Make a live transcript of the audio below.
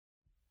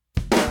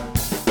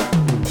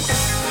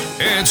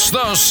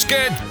the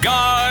Skit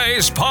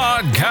Guys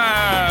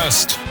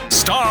Podcast,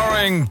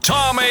 starring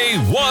Tommy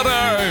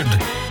Woodard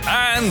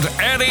and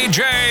Eddie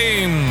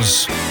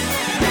James.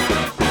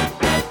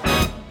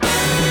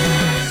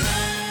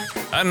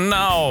 And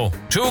now,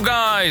 two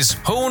guys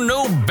who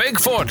knew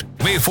Bigfoot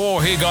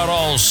before he got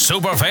all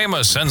super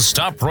famous and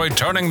stopped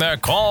returning their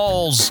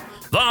calls.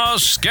 The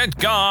Skit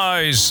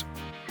Guys.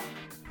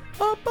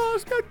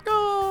 Skit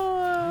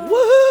Guys.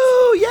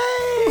 Woohoo!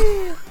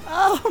 Yay!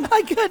 Oh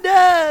my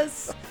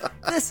goodness!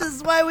 This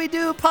is why we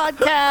do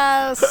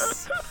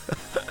podcasts.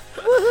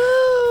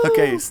 Woohoo!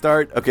 Okay,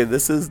 start. Okay,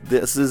 this is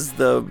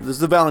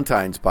the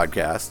Valentine's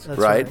podcast, That's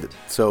right? right.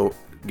 So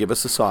give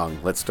us a song.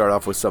 Let's start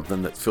off with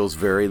something that feels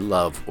very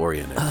love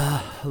oriented.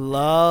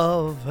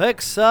 Love,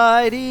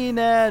 exciting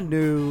and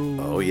new.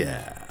 Oh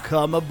yeah.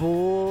 Come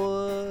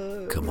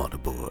aboard. Come on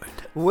aboard.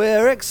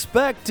 We're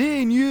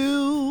expecting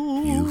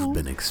you. You've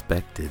been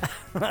expected.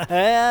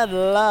 And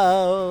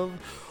love.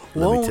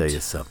 Let me tell you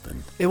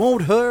something. It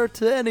won't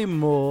hurt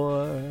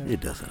anymore.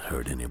 It doesn't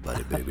hurt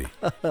anybody, baby.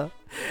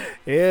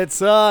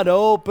 It's an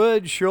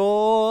open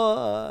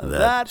shore.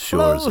 That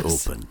shore's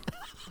flows, open.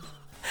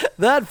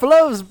 That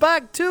flows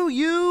back to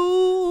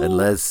you.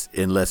 Unless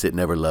it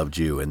never loved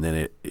you, and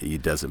then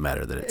it doesn't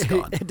matter that it's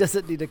gone. It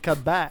doesn't need to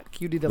come back.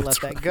 You need to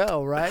let that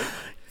go, right?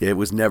 It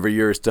was never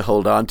yours to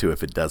hold on to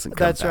if it doesn't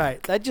come That's back.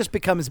 right. That just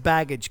becomes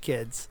baggage,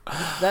 kids.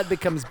 That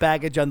becomes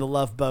baggage on the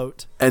love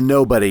boat. And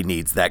nobody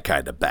needs that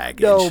kind of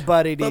baggage.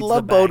 Nobody needs the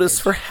love the boat is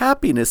baggage. for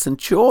happiness and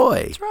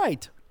joy. That's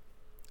right.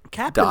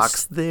 Captain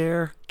Doc's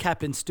there.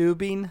 Captain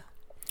Steubing.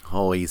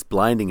 Oh, he's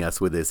blinding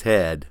us with his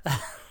head.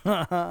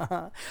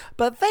 But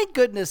thank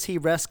goodness he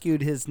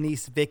rescued his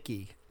niece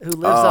Vicky, who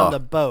lives on the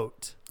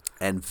boat.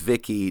 And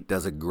Vicky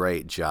does a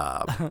great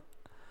job.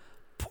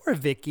 Poor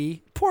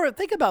Vicky.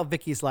 Think about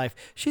Vicky's life.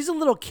 She's a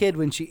little kid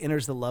when she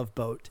enters the love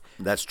boat.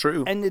 That's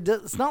true. And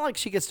it's not like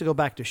she gets to go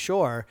back to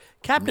shore.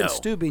 Captain No.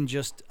 Steubing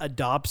just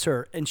adopts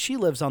her, and she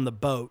lives on the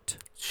boat.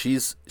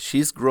 She's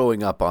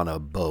growing up on a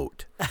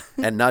boat,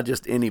 and not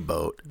just any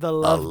boat. The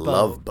love a boat.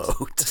 love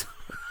boat.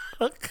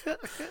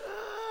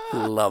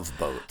 Love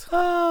boat.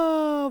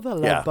 Oh, the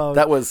love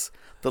boat.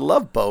 The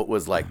love boat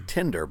was like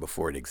Tinder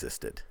before it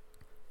existed.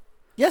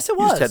 Yes, it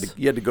You was. just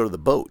you had to go to the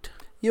boat.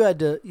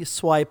 You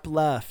swipe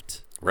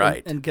left.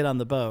 Right. And get on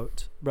the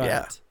boat. Right.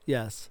 Yeah.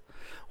 Yes.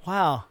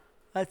 Wow.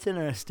 That's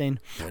interesting.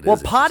 That Well, is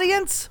interesting.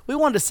 podience, we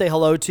wanted to say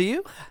hello to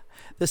you.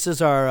 This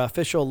is our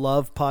official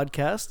love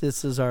podcast.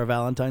 This is our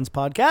Valentine's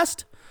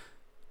podcast.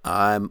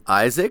 I'm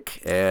Isaac,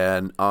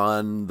 and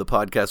on the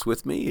podcast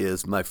with me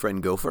is my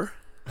friend Gopher.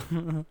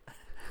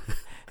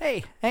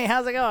 Hey,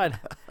 how's it going?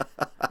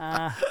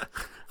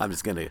 I'm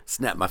just going to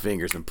snap my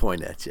fingers and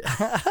point at you.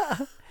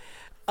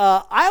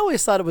 I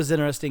always thought it was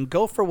interesting.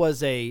 Gopher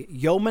was a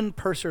yeoman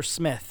purser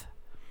smith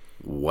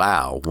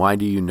Wow. Why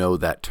do you know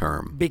that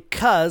term?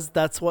 because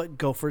that's what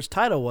Gopher's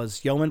title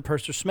was, yeoman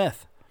purser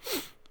smith.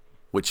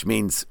 Which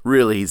means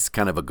really he's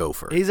kind of a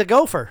gopher. He's a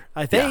gopher,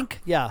 I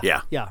think. Yeah.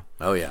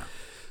 Oh, yeah.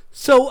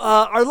 So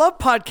our love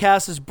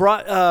podcast is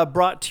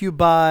brought to you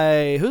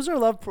by, who's our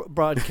love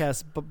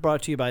broadcast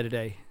brought to you by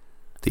today?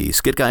 The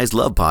Skit Guys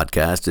Love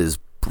Podcast is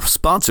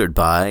sponsored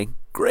by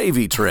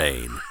Gravy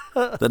Train.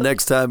 The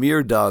next time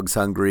your dog's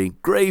hungry,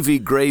 gravy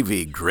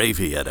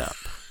it up.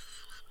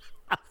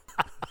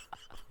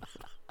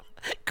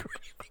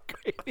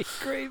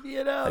 Gravy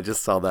it up. I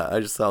just saw that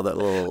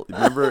little.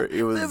 Remember,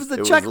 it was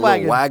the a chuck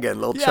little wagon.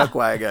 little Yeah. chuck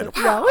wagon.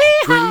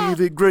 Yeah.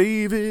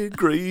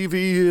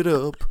 Gravy it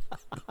up.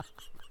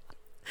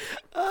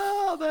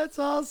 Oh, that's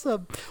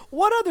awesome.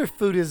 What other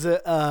food is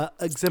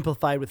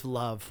exemplified with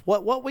love?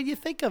 What when you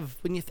think of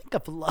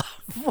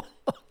love?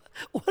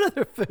 What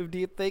other food do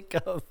you think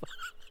of?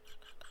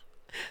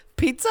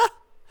 Pizza?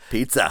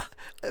 Pizza.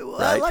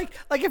 Right?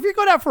 Like if you're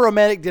going out for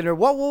romantic dinner,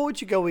 what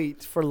would you go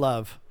eat for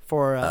love?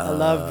 For a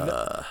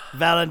love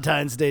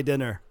Valentine's Day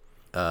dinner?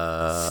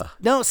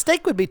 No,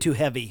 steak would be too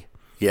heavy.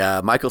 Yeah,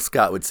 Michael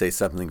Scott would say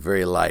something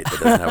very light that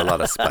doesn't have a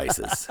lot of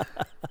spices.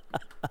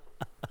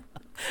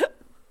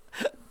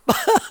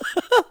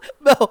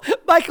 No,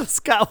 Michael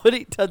Scott would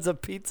eat tons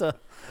of pizza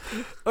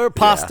or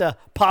pasta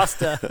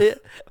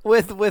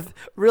with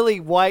really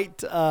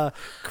white,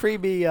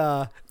 creamy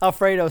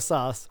Alfredo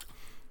sauce.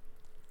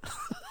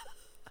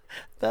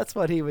 That's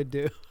what he would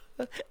do.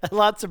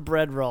 Lots of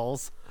bread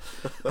rolls.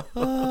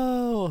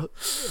 Oh,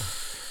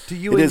 do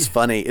you? It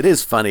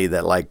is funny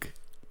that like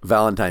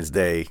Valentine's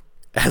Day,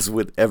 as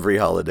with every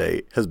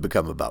holiday, has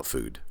become about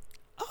food.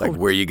 Like,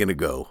 where are you gonna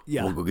go?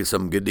 Yeah. We'll go get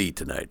something good to eat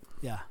tonight.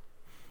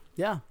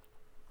 Yeah.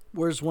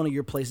 Where's one of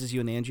your places you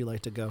and Angie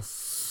like to go?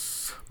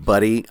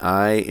 Buddy,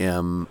 I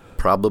am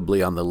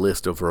probably on the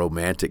list of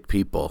romantic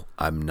people.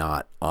 I'm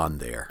not on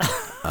there.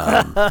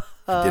 I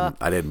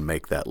didn't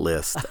make that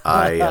list.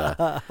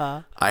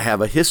 I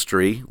have a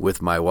history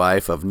with my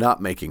wife of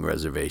not making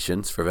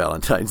reservations for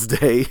Valentine's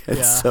Day,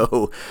 and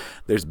so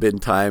there's been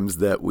times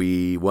that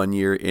we one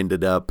year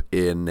ended up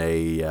in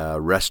a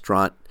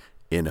restaurant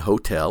in a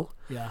hotel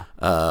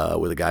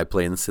with a guy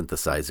playing the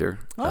synthesizer.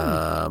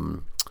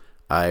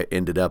 I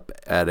ended up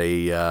at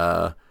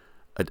a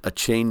a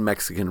chain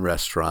Mexican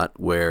restaurant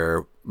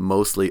where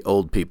mostly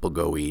old people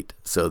go eat.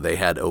 So they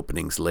had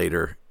openings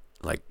later,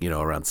 like,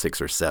 around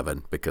 6 or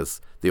 7,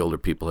 because the older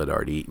people had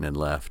already eaten and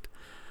left.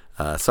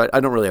 So I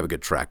don't really have a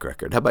good track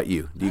record. How about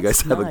you? Do you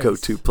guys have a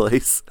go-to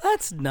place?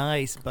 That's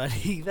nice,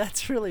 buddy.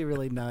 That's really,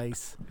 really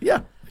nice.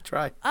 Yeah, I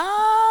try.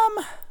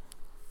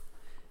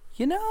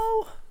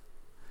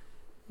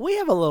 We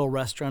have a little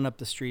restaurant up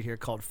the street here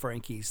called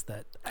Frankie's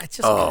that That's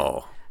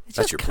your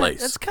place.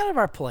 That's kind of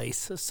our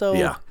place. So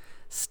yeah.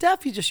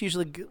 Steph, you just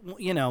usually,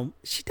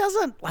 she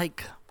doesn't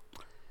like.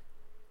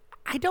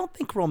 I don't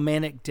think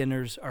romantic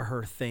dinners are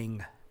her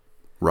thing.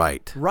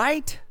 Right.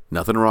 Right?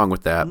 Nothing wrong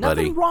with that,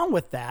 buddy. Nothing wrong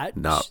with that.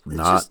 Nothing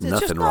just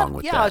wrong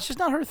with that. Yeah, it's just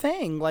not her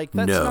thing. Like,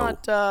 that's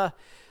not,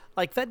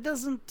 that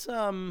doesn't,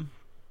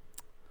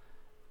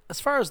 as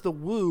far as the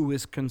woo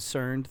is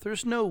concerned,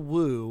 there's no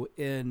woo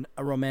in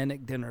a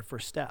romantic dinner for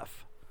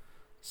Steph.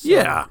 So,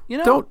 yeah.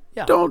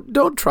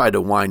 Don't try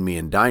to wine me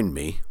and dine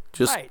me.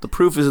 Just the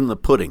proof is in the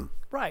pudding.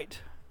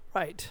 Right.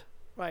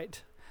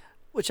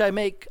 Which I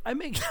make I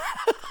make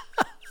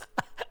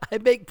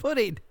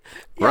pudding.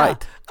 Yeah,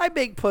 right. I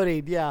make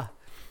pudding, yeah.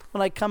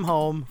 When I come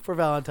home for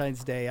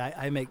Valentine's Day,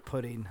 I make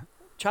pudding.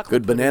 Chocolate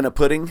Good pudding. Banana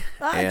pudding.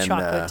 And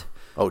chocolate.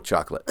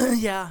 Chocolate.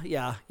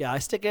 Yeah. I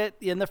stick it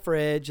in the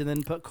fridge and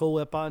then put Cool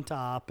Whip on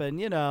top. And,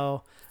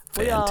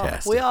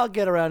 Fantastic. we all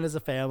get around as a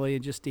family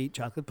and just eat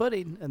chocolate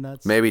pudding. And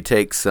that's Maybe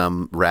take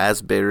some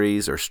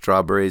raspberries or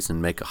strawberries and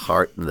make a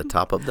heart in the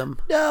top of them.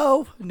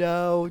 No.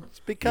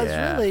 Because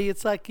really,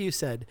 it's like you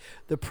said,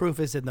 the proof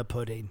is in the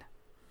pudding.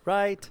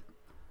 Right.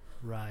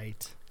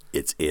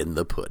 It's in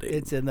the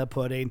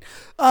pudding.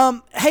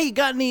 Hey, you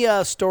got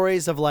any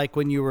stories of like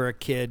when you were a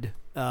kid,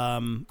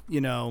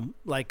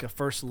 like a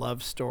first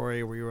love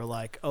story where you were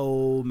like,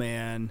 oh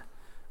man,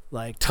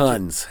 like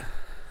Tons.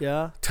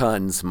 Yeah.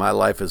 Tons. My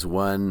life is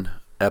one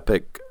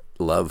epic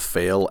love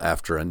fail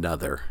after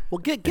another. Well,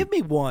 give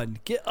me one.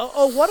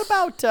 What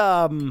about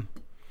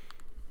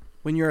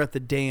when you're at the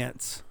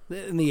dance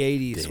in the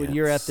 80s, when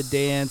you're at the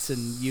dance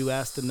and you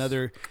asked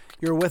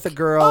you're with a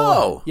girl.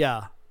 Oh.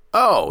 Yeah.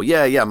 Oh,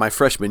 yeah, my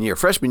freshman year.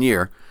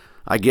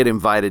 I get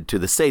invited to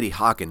the Sadie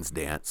Hawkins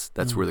dance.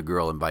 That's where the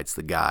girl invites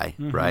the guy,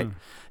 right?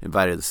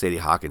 Invited to the Sadie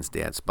Hawkins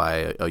dance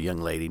by a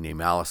young lady named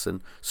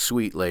Allison.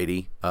 Sweet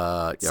lady.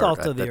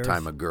 Salt of the earth.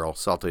 Time a girl.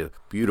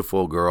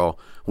 Beautiful girl.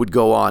 Would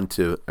go on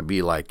to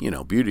be like,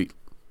 beauty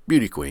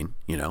queen,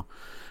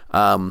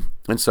 And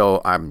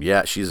so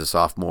she's a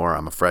sophomore.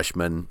 I'm a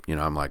freshman.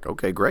 I'm like,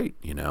 okay, great,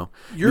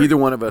 Neither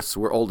one of us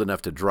were old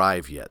enough to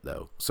drive yet,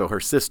 though. So her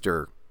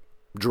sister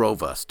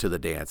drove us to the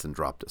dance and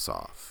dropped us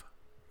off.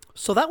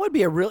 So that would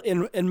be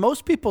in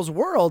most people's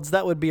worlds,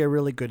 that would be a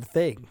really good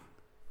thing.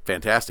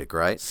 Fantastic,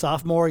 right?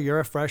 Sophomore, you're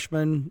a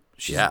freshman.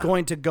 She's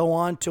going to go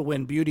on to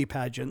win beauty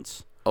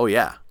pageants. Oh,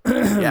 yeah.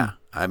 Yeah.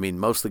 I mean,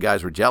 most of the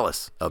guys were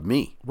jealous of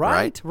me.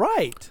 Right.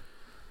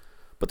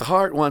 But the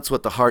heart wants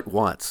what the heart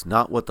wants,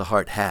 not what the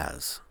heart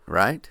has,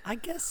 right? I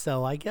guess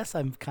so. I guess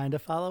I'm kind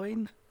of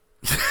following.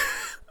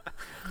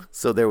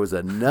 So there was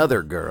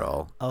another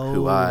girl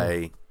who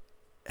I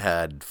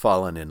had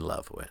fallen in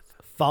love with.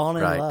 Fallen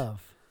in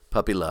love.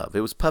 Puppy love.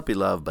 It was puppy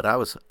love, but I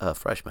was a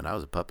freshman. I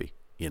was a puppy,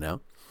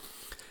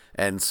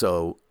 And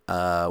so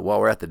while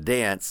we're at the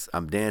dance,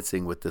 I'm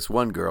dancing with this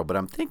one girl, but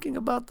I'm thinking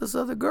about this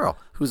other girl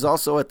who's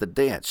also at the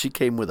dance. She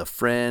came with a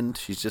friend.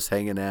 She's just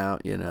hanging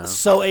out,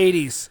 So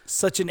 80s.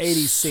 Such an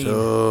 80s scene.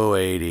 So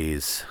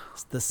 80s.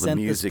 The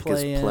music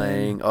is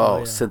playing.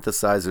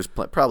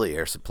 Synthesizers probably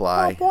Air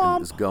Supply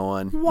is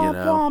going,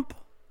 Womp.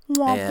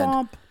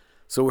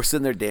 So we're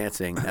sitting there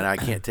dancing, and I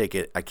can't take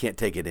it. I can't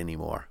take it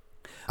anymore.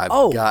 That's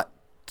REO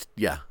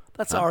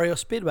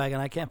Speedwagon.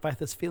 I can't fight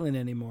this feeling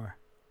anymore.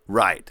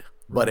 Right.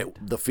 But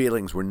the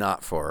feelings were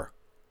not for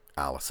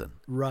Allison.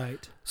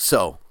 Right.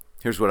 So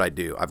here's what I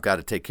do. I've got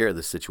to take care of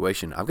this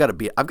situation. I've got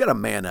to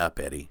man up,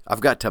 Eddie.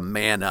 I've got to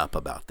man up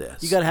about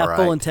this. You got to have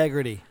full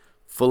integrity.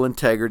 Full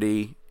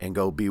integrity and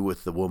go be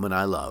with the woman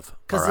I love.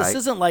 Because this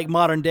isn't like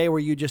modern day where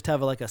you just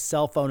have like a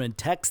cell phone and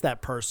text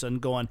that person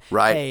going,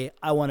 hey,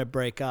 I want to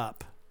break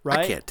up. Right?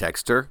 I can't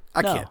text her.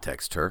 I can't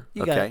text her.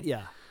 Okay.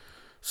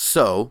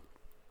 So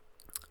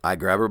I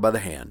grab her by the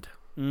hand.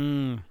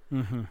 And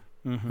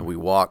we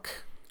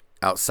walk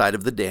outside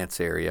of the dance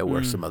area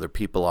where some other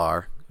people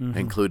are,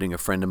 including a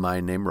friend of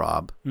mine named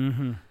Rob.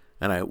 And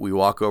we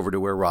walk over to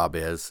where Rob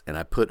is, and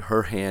I put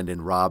her hand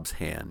in Rob's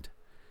hand.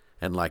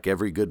 And like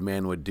every good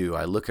man would do,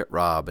 I look at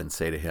Rob and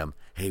say to him,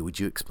 hey,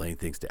 would you explain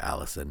things to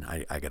Allison?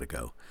 I got to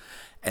go.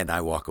 And I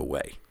walk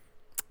away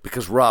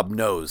because Rob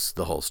knows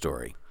the whole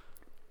story.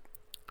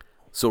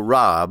 So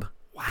Rob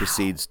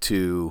proceeds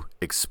to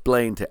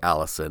explain to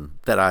Allison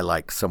that I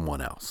like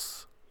someone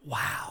else.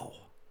 Wow.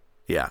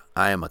 Yeah,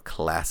 I am a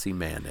classy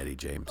man, Eddie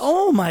James.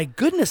 Oh, my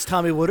goodness,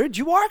 Tommy Woodard.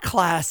 You are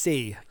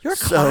classy. You're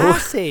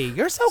classy.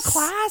 You're so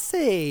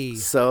classy.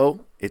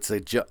 So it's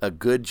a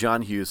good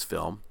John Hughes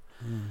film.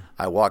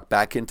 I walk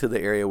back into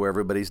the area where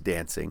everybody's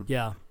dancing.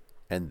 Yeah.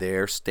 And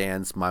there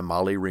stands my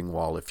Molly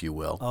Ringwald, if you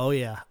will. Oh,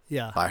 yeah.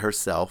 Yeah. By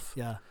herself.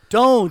 Yeah.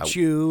 Don't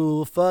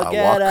you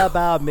forget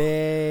about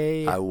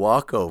me. I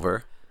walk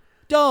over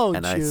Don't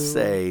and you? I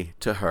say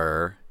to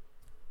her,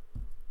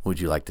 would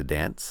you like to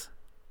dance?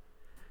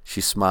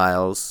 She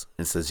smiles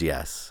and says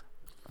yes.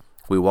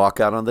 We walk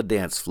out on the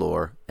dance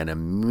floor, and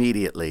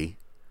immediately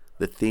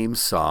the theme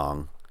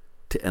song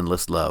to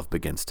Endless Love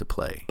begins to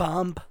play.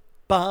 Bum,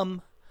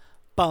 bum,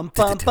 bum,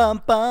 bum,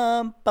 bum,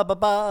 bum, bum, bum,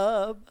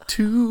 bum.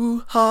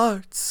 Two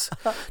hearts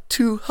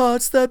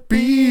that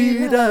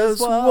beat as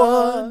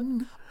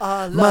one.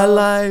 My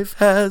life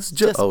has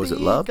just oh, is it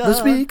love?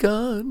 Has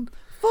begun.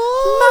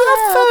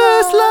 My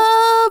first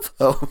love.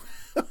 Oh.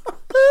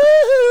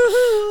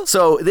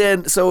 So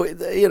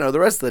the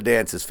rest of the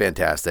dance is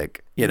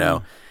fantastic,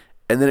 and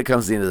then it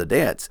comes to the end of the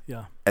dance.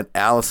 Yeah. And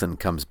Allison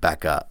comes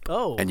back up.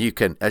 Oh. And you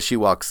can, as she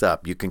walks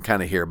up, you can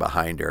kind of hear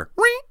behind her,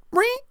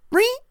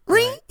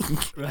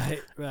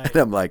 Right. And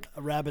I'm like,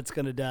 a rabbit's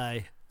gonna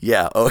die.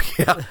 yeah, oh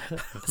yeah. I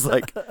was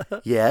like,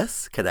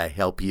 yes, can I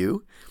help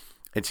you?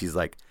 And she's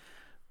like,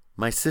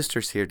 my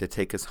sister's here to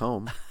take us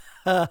home.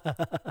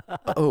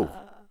 Oh,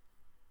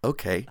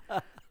 okay.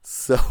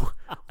 So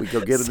we go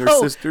get in her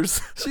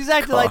sister's She's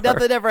acting car. like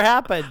nothing ever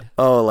happened.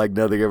 Oh, like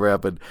nothing ever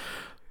happened.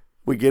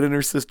 We get in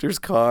her sister's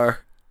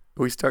car.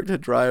 We start to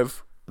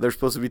drive. They're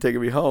supposed to be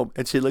taking me home.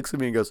 And she looks at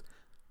me and goes,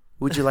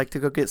 would you like to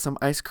go get some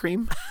ice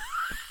cream?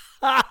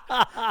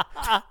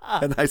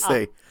 And I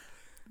say,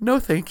 no,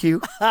 thank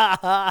you.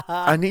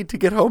 I need to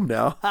get home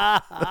now.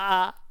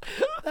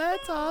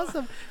 That's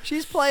awesome.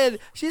 She's playing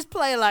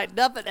like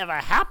nothing ever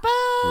happened.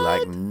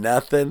 Like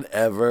nothing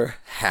ever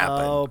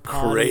happened. Oh,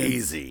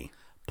 crazy.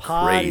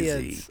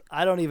 Podience.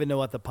 I don't even know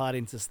what the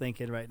podience is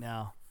thinking right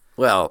now.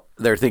 Well,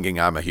 they're thinking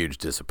I'm a huge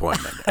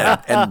disappointment.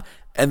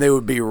 And they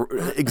would be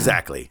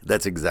exactly.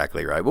 That's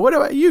exactly right. But what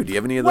about you? Do you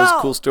have any of those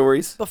cool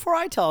stories? Before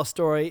I tell a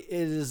story,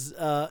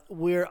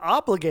 we're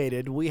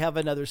obligated. We have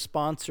another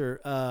sponsor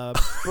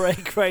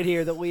break right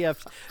here that we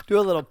have to do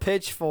a little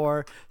pitch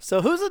for.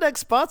 So who's the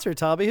next sponsor,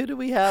 Tommy? Who do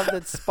we have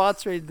that's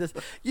sponsoring this?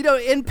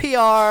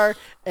 NPR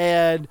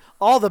and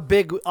all the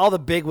bigwig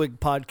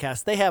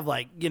podcasts. They have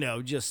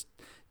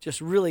just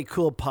really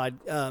cool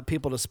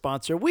people to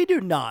sponsor. We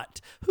do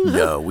not.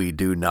 No, we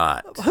do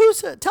not.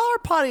 Tell our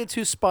audience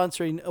who's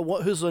sponsoring.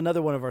 Who's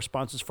another one of our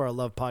sponsors for our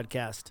Love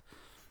podcast?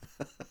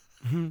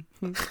 The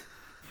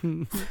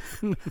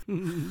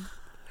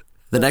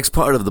next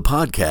part of the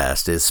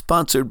podcast is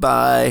sponsored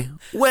by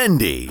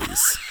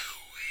Wendy's.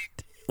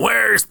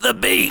 Where's the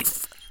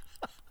beef?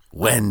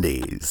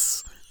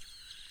 Wendy's.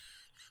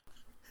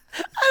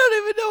 I don't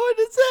even know what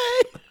to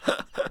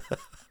say.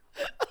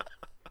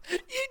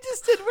 You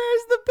just did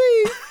Where's the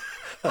Beef?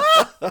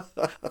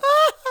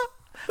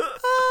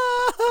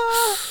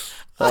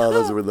 Oh,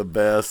 those were the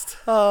best.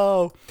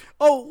 Oh,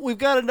 we've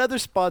got another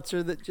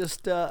sponsor that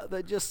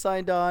just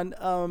signed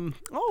on.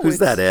 Who's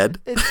that, Ed?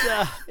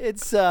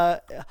 It's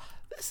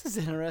this is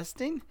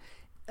interesting.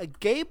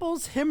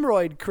 Gable's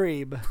hemorrhoid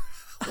cream.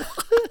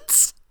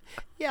 What?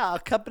 Yeah, a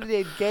company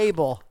named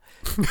Gable.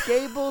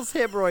 Gable's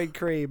hemorrhoid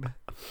cream.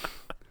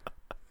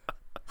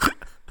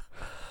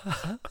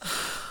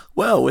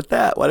 Well, with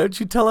that, why don't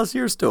you tell us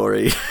your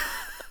story?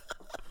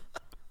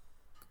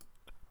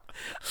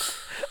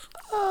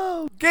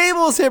 Oh,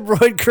 Gable's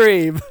hemorrhoid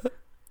cream.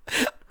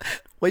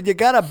 When you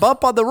got a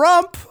bump on the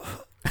rump,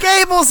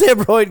 Gable's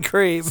hemorrhoid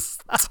cream.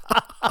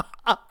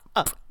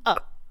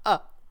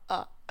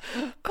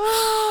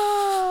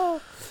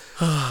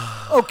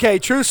 Okay,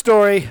 true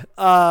story.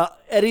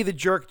 Eddie the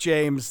Jerk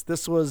James.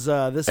 This was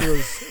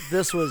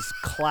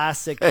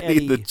classic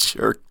Eddie the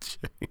Jerk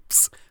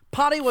James.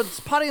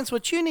 Podience,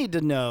 what you need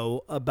to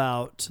know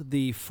about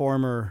the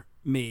former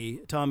me,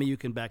 Tommy, you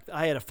can back.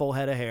 I had a full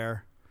head of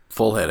hair.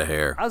 Full head of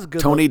hair. I was a good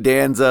Tony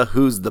Danza,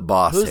 who's the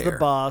boss? Who's hair. the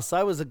boss?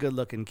 I was a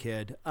good-looking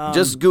kid.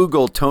 Just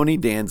Google Tony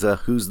Danza,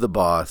 who's the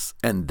boss,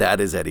 and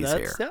that is Eddie's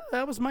hair.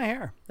 That was my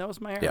hair.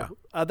 Yeah.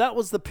 That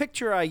was the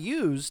picture I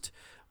used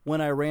when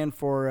I ran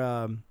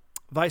for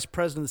vice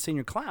president of the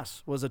senior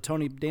class. Was a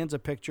Tony Danza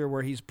picture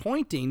where he's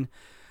pointing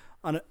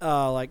on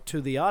to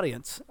the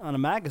audience on a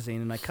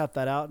magazine, and I cut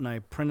that out and I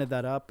printed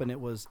that up, and it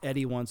was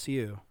Eddie wants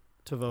you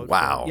to vote.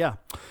 Wow. For. Yeah.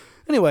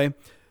 Anyway.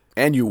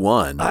 And you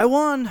won. I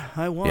won.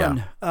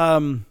 Yeah.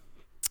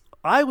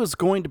 I was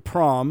going to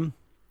prom.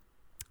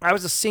 I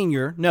was a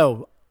senior.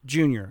 No,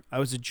 junior. I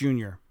was a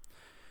junior.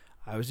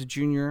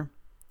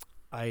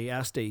 I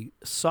asked a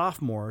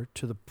sophomore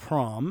to the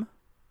prom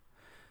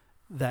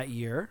that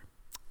year.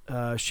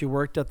 She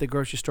worked at the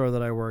grocery store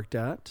that I worked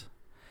at,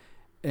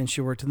 and she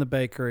worked in the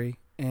bakery.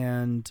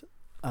 And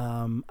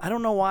I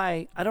don't know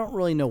why. I don't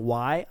really know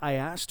why I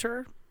asked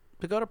her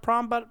to go to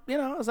prom, but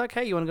I was like,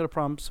 hey, you want to go to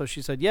prom? So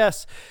she said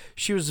yes.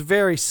 She was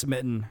very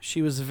smitten.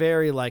 She was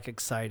very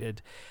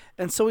excited.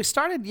 And so we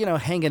started,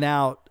 hanging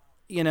out,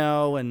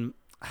 and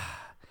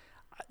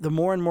the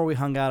more and more we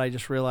hung out, I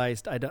just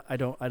realized I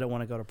don't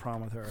want to go to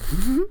prom with her.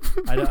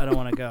 I don't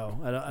want to go.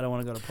 I don't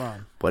want to go to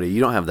prom. Buddy,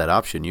 you don't have that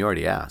option. You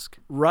already asked.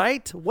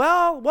 Right?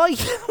 Well, you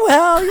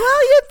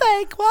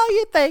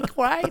think,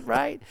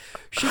 right.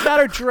 She got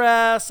her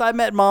dress. I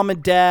met mom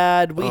and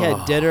dad. We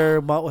had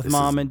dinner with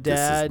mom and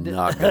dad. This is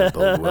not going to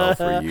bode well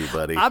for you,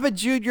 buddy. I'm a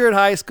junior in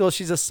high school.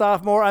 She's a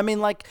sophomore. I mean,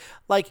 like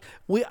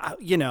we've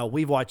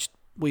watched.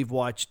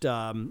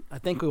 I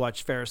think we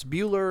watched Ferris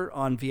Bueller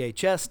on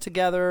VHS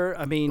together.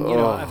 I mean,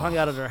 I've hung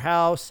out at her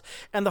house,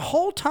 and the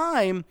whole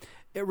time,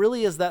 it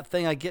really is that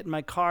thing. I get in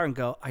my car and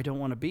go, I don't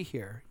want to be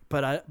here,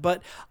 but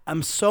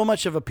I'm so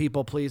much of a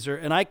people pleaser,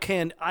 and I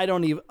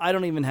don't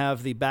even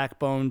have the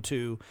backbone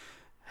to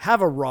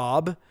have a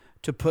Rob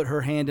to put her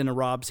hand in a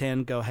Rob's hand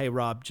and go, hey,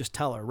 Rob, just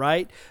tell her,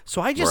 right?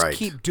 So I just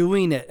keep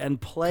doing it and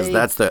play.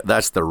 Because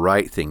that's the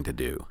right thing to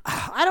do.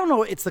 I don't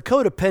know. It's the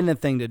codependent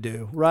thing to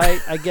do,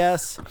 right? I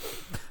guess.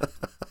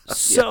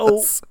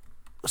 So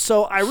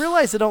I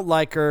realize I don't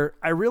like her.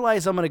 I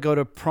realize I'm going to go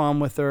to prom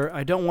with her.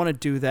 I don't want to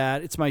do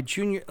that. It's my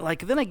junior.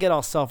 Then I get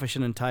all selfish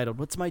and entitled.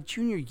 What's my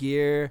junior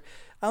year?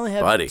 I only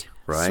have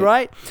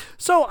right.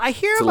 So I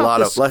hear it's about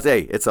this.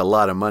 It's a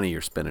lot of money you're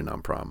spending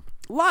on prom.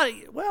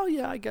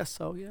 Yeah, I guess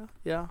so.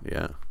 Yeah.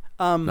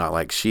 Not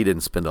like she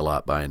didn't spend a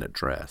lot buying a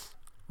dress.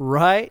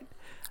 Right.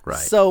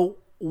 So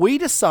we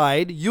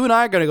decide you and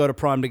I are going to go to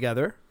prom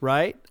together,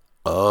 right?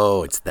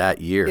 Oh, it's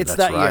that year. That's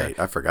that right. Year.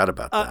 I forgot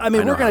about that. I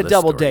mean, we're going to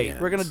double date.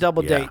 Ends. We're going to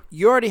double date.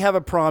 You already have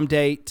a prom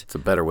date. It's a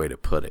better way to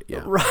put it.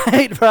 Yeah.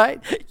 Right.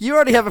 You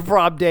already have a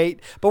prom date,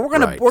 but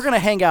we're gonna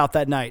hang out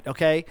that night,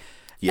 okay?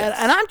 Yes.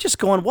 And I'm just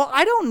going. Well,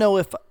 I don't know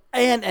if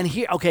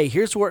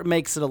here's where it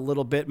makes it a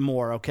little bit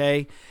more,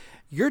 okay?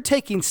 You're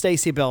taking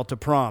Stacy Bell to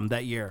prom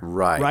that year.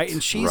 Right.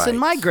 And she's in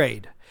my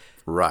grade.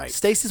 Right.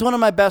 Stacy's one of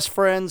my best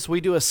friends.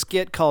 We do a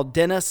skit called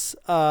Dennis,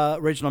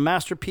 Original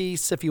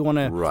Masterpiece. If you want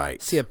to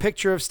see a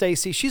picture of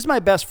Stacy, she's my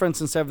best friend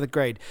since 7th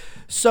grade.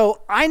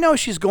 So I know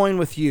she's going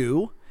with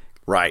you.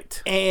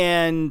 Right.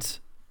 And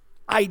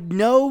I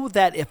know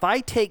that if I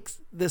take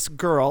this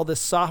girl, this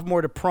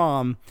sophomore to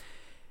prom,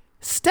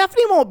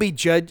 Stephanie won't be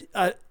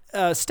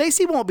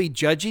Stacy won't be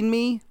judging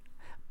me.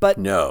 But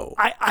no,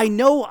 I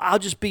know I'll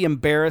just be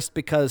embarrassed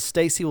because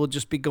Stacy will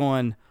just be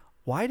going,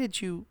 why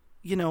did you,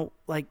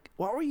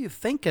 what were you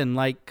thinking?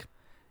 Like,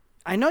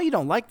 I know you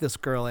don't like this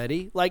girl,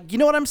 Eddie. Like, you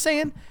know what I'm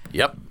saying?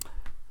 Yep.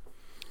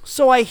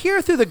 So I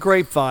hear through the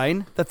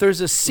grapevine that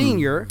there's a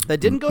senior that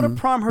didn't go to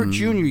prom her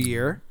junior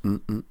year.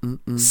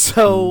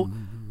 So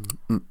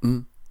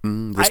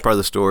this part of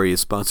the story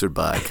is sponsored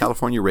by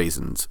California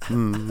Raisins.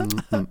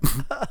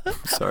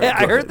 Sorry.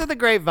 I heard through the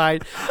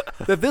grapevine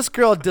that this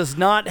girl does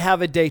not have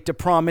a date to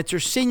prom. It's her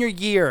senior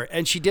year,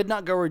 and she did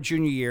not go her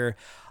junior year.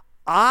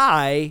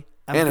 A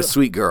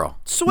sweet girl.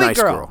 Nice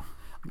girl.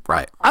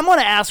 Right. I'm going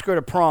to ask her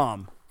to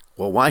prom.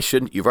 Well, why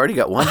shouldn't you've already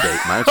got one date?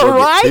 Might as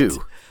well get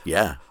two.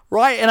 Yeah.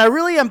 Right. And I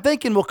really am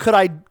thinking, well, could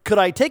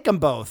I take them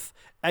both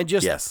and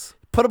just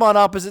put them on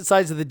opposite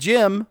sides of the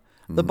gym,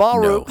 the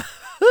ballroom?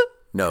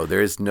 No,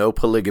 there is no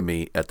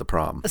polygamy at the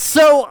prom.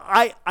 So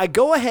I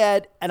go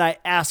ahead and I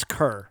ask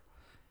her.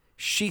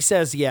 She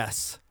says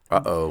yes.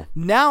 Uh-oh.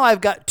 Now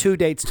I've got 2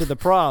 dates to the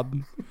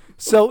prom.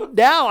 So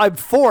now I'm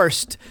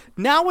forced.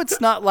 Now it's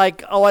not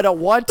like, oh, I don't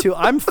want to.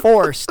 I'm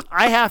forced.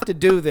 I have to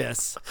do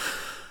this.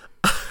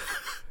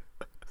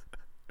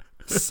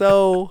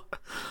 So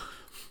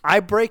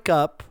I break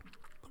up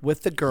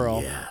with the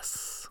girl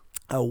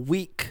a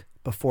week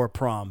before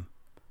prom.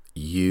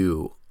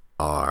 You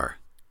are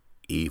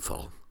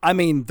evil. I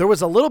mean, there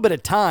was a little bit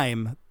of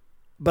time,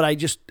 but I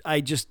just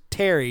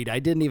tarried. I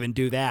didn't even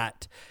do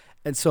that.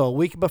 And so a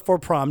week before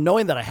prom,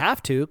 knowing that I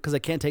have to, because I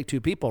can't take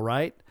 2 people,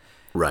 right?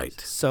 Right.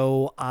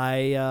 So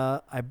I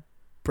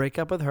break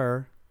up with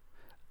her.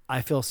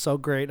 I feel so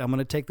great. I'm going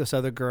to take this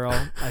other girl.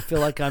 I feel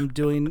like I'm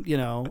doing,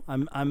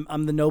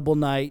 I'm the noble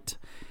knight.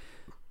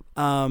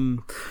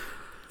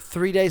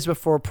 3 days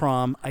before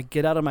prom, I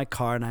get out of my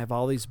car and I have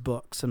all these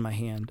books in my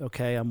hand.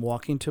 Okay, I'm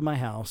walking to my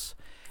house.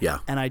 Yeah.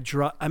 And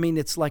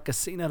it's like a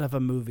scene out of a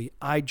movie.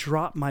 I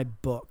drop my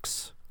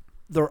books.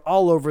 They're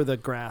all over the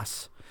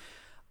grass.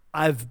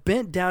 I've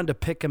bent down to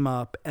pick him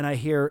up, and I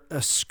hear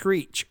a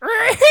screech.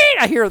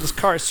 I hear this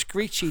car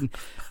screeching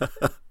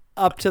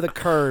up to the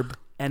curb,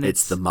 and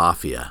it's the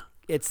mafia.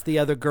 It's the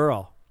other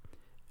girl,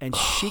 and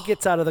she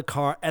gets out of the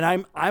car,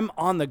 and I'm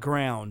on the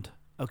ground.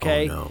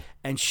 Okay, oh, no.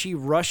 And she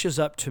rushes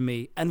up to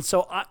me, and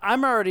so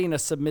I'm already in a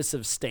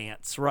submissive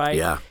stance, right?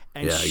 Yeah,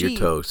 and you're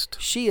toast.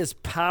 She is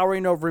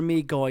powering over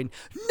me, going,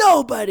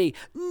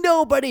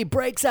 nobody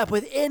breaks up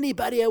with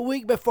anybody a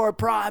week before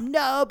prom.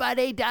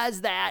 Nobody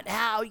does that.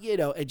 How,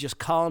 and just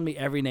calling me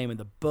every name in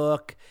the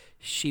book.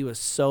 She was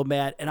so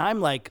mad, and I'm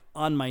like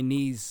on my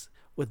knees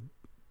with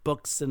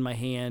books in my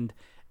hand,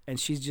 and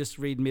she's just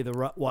reading me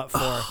the what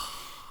for.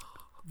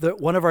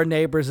 One of our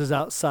neighbors is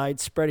outside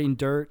spreading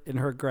dirt in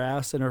her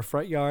grass in her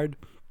front yard.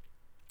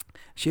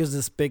 She was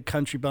this big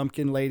country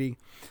bumpkin lady.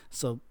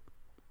 So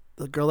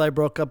the girl I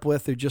broke up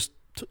with, who just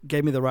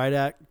gave me the right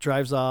act,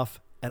 drives off.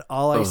 And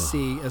all I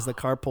see as the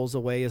car pulls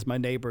away is my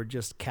neighbor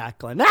just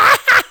cackling.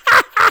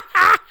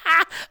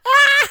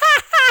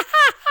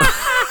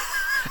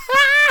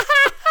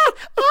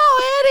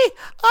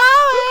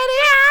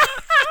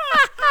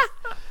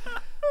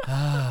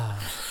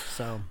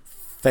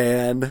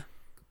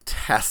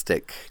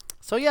 Fantastic.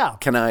 So yeah.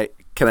 Can I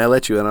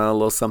let you in on a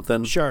little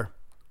something? Sure.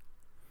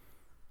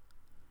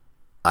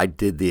 I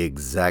did the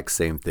exact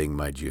same thing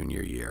my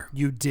junior year.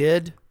 You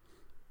did?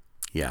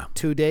 Yeah.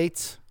 2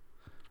 dates?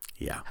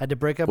 Yeah. Had to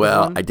break up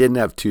Well, with one? I didn't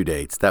have 2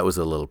 dates. That was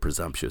a little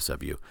presumptuous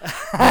of you.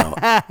 No,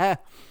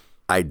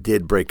 I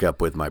did break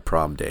up with my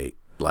prom date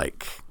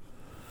like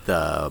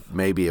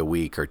maybe a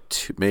week or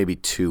maybe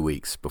 2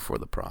 weeks before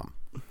the prom.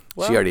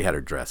 Well, she already had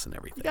her dress and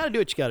everything. You got to do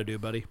what you got to do,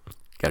 buddy.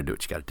 Got to do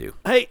what you got to do.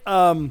 Hey,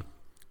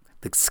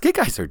 The skit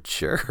guys are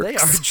jerks. they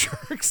are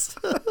jerks.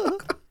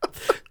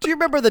 Do you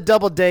remember the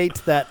double date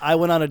that I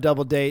went on a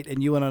double date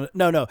and you went on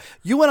no,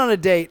 you went on a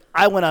date,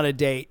 I went on a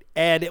date,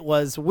 and it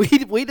was we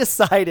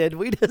decided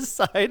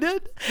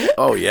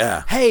Oh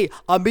yeah. Hey,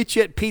 I'll meet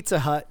you at Pizza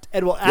Hut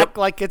and we'll act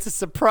like it's a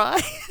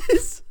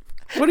surprise.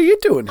 What are you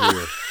doing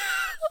here?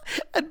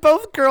 And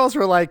both girls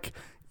were like,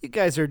 you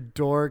guys are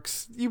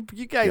dorks. You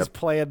guys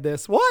planned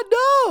this. What?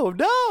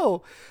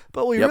 No.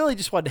 But we really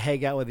just wanted to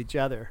hang out with each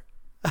other.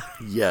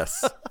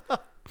 Yes.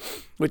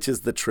 Which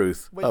is the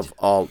truth of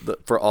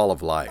for all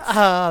of life.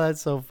 Ah,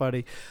 that's so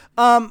funny.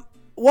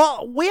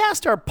 Well, we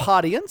asked our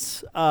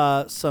podience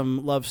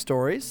some love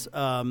stories,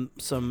 some,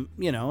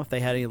 if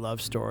they had any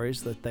love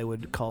stories that they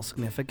would call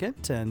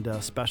significant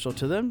and special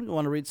to them. You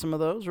want to read some of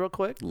those real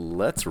quick?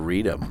 Let's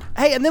read them.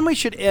 Hey, and then we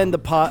should end the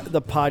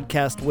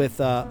podcast with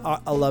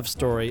a love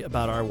story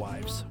about our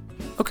wives.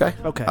 Okay.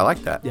 I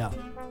like that. Yeah.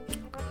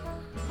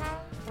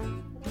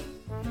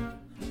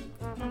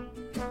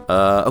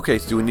 Okay,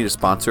 so do we need a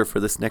sponsor for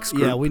this next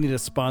group? Yeah, we need a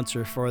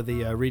sponsor for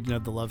the reading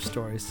of the love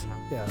stories.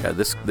 Yeah,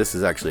 this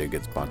is actually a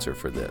good sponsor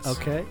for this.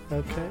 Okay.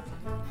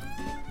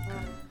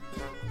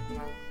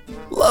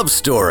 Love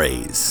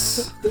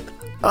Stories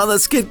on the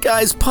Skit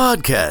Guys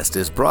podcast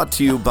is brought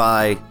to you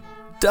by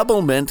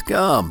Double Mint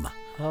Gum.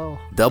 Oh.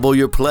 Double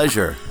your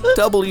pleasure,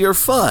 double your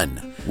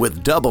fun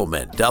with Double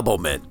Mint Gum.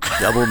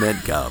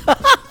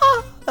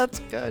 That's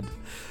good.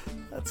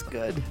 That's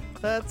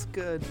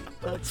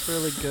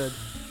really good.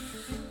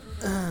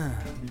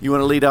 You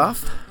want to lead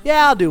off?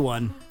 Yeah, I'll do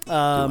one.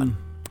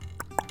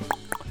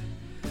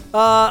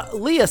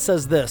 Leah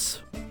says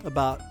this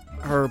about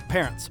her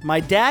parents. My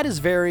dad is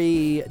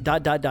very ...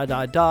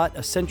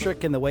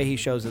 eccentric in the way he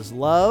shows his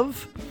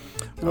love.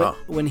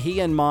 When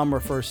he and mom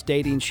were first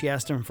dating, she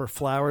asked him for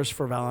flowers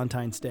for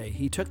Valentine's Day.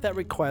 He took that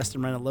request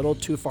and ran a little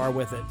too far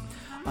with it.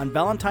 On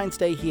Valentine's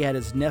Day, he had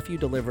his nephew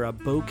deliver a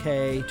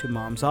bouquet to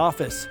mom's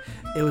office.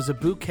 It was a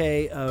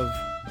bouquet of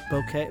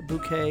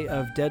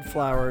dead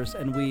flowers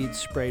and weeds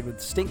sprayed with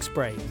stink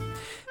spray.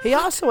 He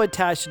also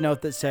attached a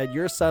note that said,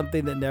 "You're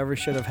something that never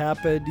should have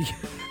happened.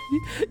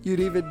 You'd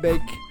even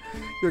make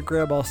your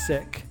grandma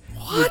sick.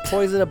 What? You'd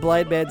poison a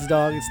blind man's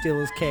dog and steal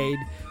his cane.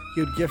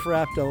 You'd gift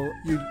wrap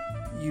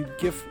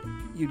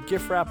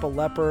a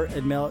leper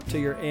and mail it to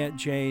your Aunt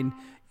Jane.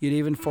 You'd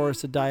even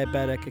force a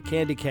diabetic a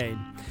candy cane.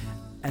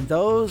 And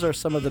those are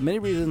some of the many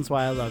reasons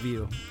why I love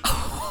you."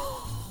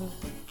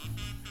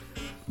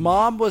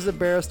 Mom was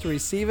embarrassed to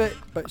receive it,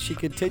 but she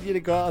continued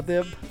to go out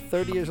with him.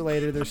 30 years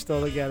later, they're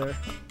still together.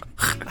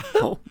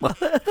 Oh my.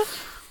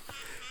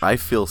 I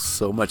feel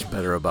so much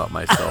better about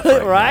myself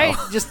right?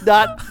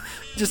 now.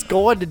 Just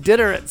going to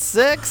dinner at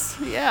 6?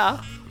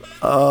 Yeah.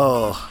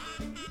 Oh,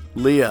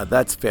 Leah,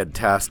 that's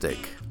fantastic.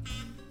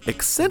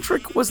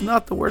 Eccentric was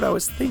not the word I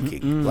was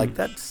thinking. Like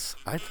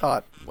I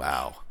thought,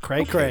 wow.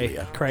 Cray.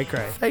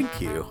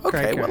 Thank you.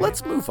 Okay, well,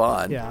 let's move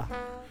on. Yeah.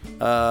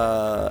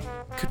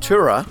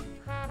 Katura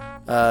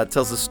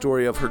tells the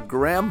story of her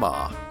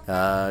grandma.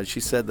 She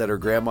said that her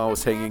grandma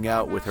was hanging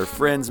out with her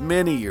friends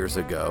many years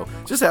ago,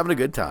 just having a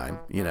good time,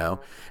 and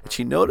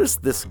she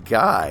noticed this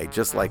guy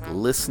just like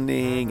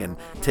listening and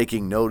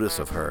taking notice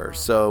of her.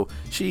 So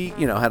she,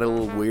 had a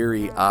little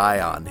weary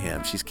eye on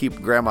him.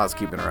 Grandma's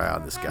keeping her eye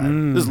on this guy.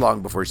 This is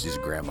long before she's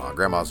grandma.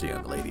 Grandma's a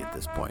young lady at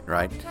this point,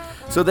 right?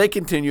 So they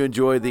continue to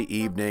enjoy the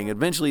evening.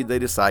 Eventually they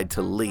decide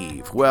to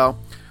leave. Well,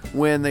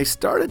 when they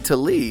started to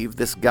leave,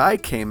 this guy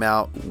came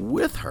out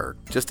with her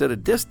just at a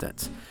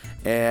distance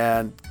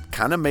and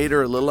kind of made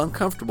her a little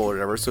uncomfortable or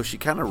whatever. So she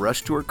kind of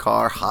rushed to her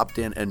car, hopped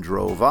in, and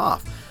drove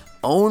off,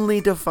 only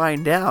to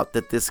find out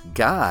that this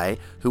guy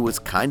who was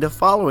kind of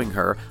following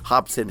her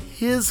hops in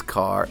his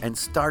car and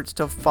starts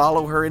to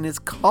follow her in his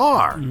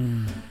car.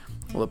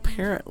 Well,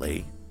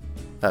 apparently,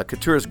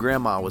 Katura's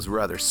grandma was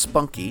rather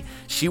spunky.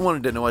 She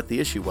wanted to know what the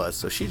issue was,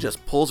 so she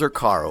just pulls her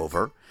car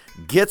over,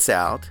 gets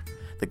out.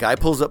 The guy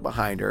pulls up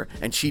behind her,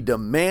 and she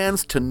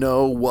demands to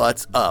know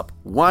what's up.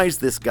 Why is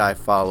this guy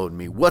following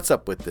me? What's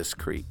up with this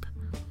creep?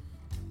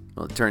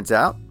 Well, it turns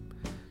out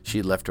she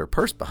had left her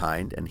purse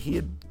behind, and he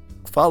had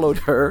followed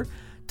her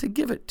to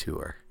give it to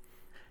her.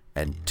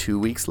 And 2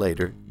 weeks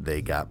later,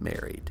 they got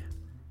married.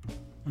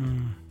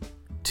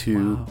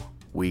 2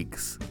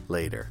 weeks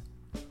later.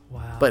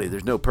 Wow. Buddy,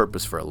 there's no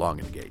purpose for a long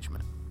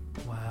engagement.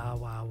 Wow.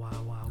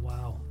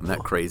 Isn't that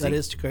crazy? That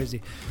is too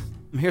crazy.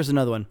 Here's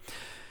another one.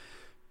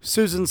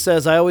 Susan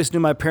says, I always knew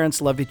my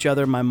parents loved each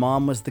other. My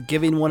mom was the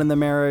giving one in the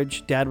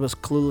marriage. Dad was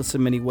clueless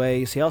in many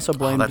ways. He also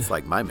blamed... Oh, that's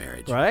like my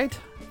marriage. Right?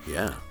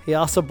 Yeah. He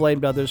also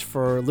blamed others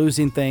for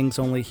losing things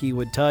only he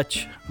would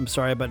touch. I'm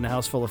sorry, but in a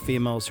house full of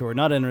females who are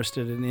not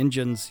interested in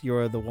engines,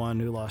 you're the one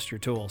who lost your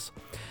tools.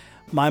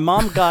 My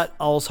mom got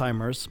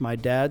Alzheimer's. My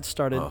dad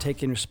started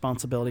taking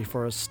responsibility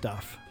for his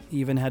stuff. He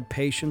even had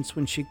patience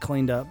when she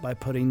cleaned up by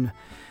putting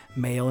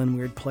mail in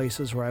weird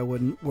places where it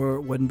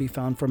wouldn't be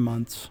found for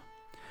months.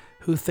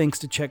 Who thinks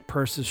to check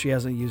purses she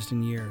hasn't used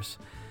in years?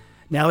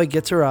 Now he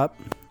gets her up,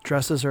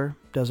 dresses her,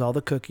 does all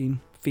the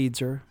cooking, feeds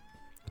her,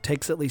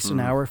 takes at least an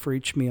hour for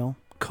each meal,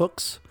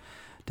 cooks,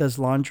 does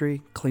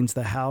laundry, cleans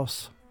the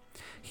house.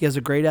 He has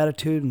a great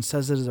attitude and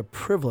says it is a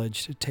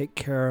privilege to take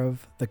care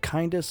of the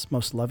kindest,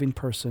 most loving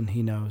person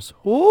he knows.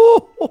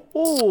 Ooh,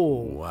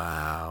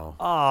 Wow.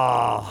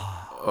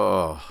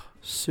 Oh.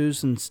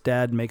 Susan's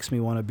dad makes me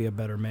want to be a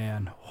better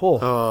man.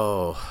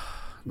 No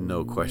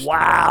question.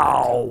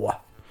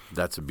 Wow.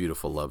 That's a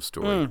beautiful love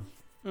story.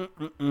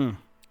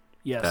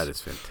 Yes. That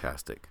is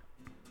fantastic.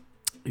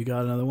 You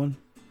got another one?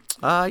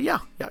 Yeah.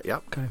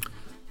 Okay.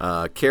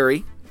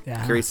 Carrie.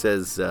 Yeah. Carrie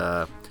says,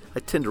 I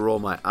tend to roll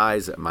my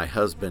eyes at my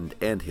husband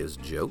and his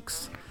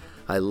jokes.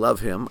 I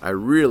love him. I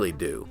really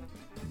do.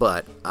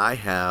 But I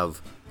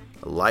have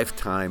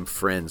lifetime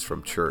friends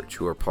from church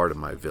who are part of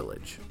my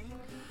village.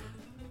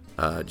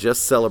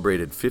 Just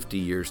celebrated 50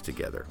 years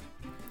together.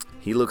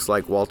 He looks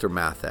like Walter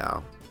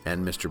Matthau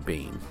and Mr.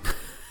 Bean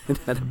and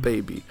had a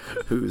baby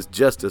who is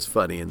just as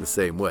funny in the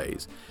same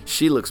ways.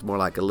 She looks more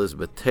like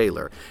Elizabeth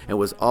Taylor and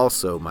was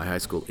also my high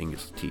school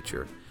English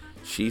teacher.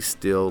 She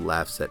still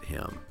laughs at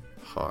him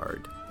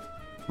hard.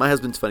 My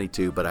husband's funny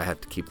too, but I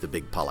have to keep the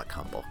big Pollock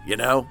humble. You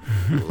know?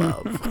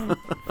 Love.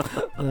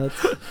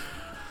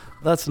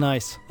 That's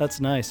nice. That's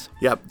nice.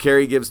 Yep.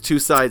 Carrie gives two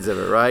sides of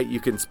it, right?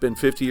 You can spend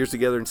 50 years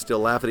together and still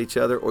laugh at each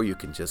other, or you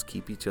can just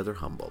keep each other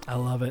humble. I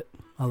love it.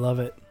 I love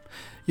it.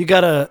 You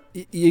got a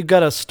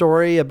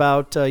story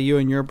about you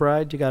and your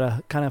bride? You got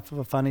a kind of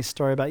a funny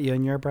story about you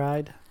and your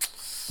bride?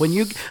 When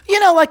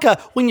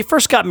when you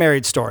first got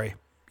married story,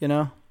 you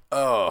know?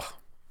 Oh,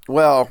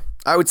 well,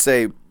 I would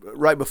say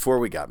right before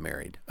we got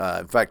married.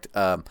 In fact,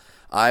 I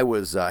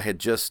had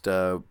just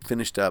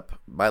finished up.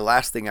 My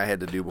last thing I had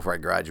to do before I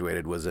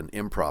graduated was an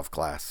improv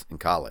class in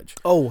college.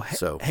 Oh,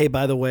 so hey,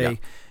 by the way,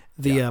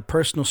 the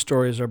personal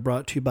stories are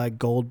brought to you by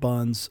Gold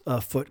Bond's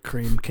foot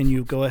cream. Can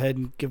you go ahead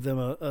and give them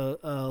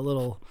a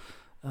little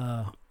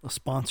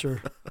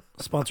sponsor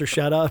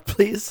shout out,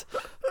 please?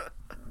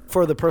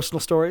 For the personal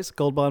stories,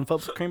 Gold Bond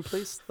foot cream,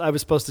 please. I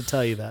was supposed to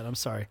tell you that. I'm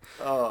sorry.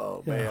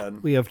 Oh,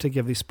 man. We have to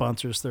give these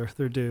sponsors their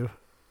due.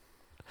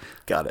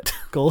 Got it.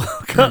 Gold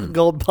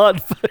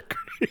Bond foot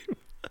cream.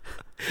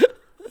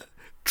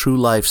 True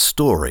Life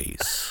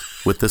Stories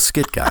with the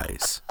Skit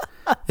Guys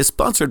is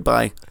sponsored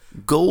by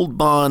Gold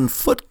Bond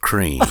Foot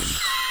Cream.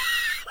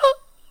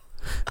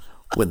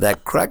 With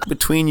that crack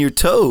between your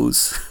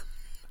toes,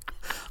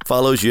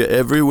 follows you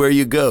everywhere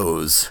you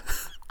goes.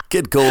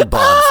 Get Gold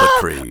Bond Foot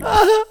Cream.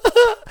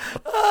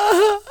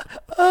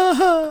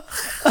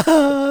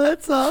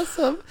 That's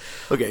awesome.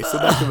 Okay, so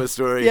back to my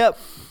story. Yep.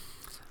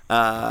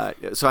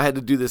 So I had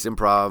to do this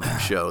improv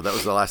show. That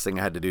was the last thing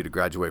I had to do to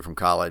graduate from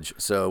college.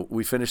 So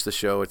we finished the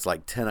show. It's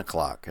like 10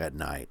 o'clock at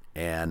night.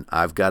 And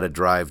I've got to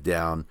drive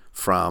down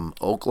from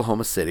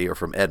Oklahoma City or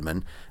from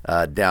Edmond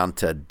down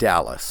to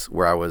Dallas,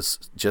 where I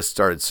was just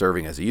started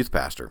serving as a youth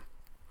pastor.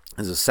 It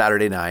was a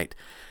Saturday night,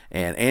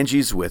 and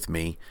Angie's with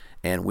me,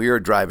 and we are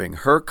driving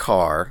her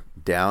car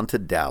down to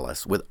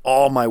Dallas with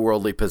all my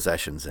worldly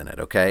possessions in it,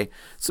 okay?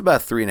 It's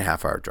about a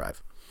 3.5-hour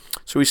drive.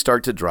 So we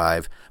start to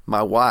drive.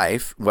 My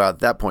wife, well, at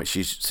that point,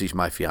 she's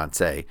my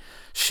fiance.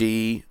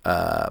 She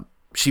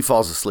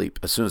falls asleep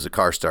as soon as the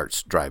car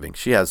starts driving.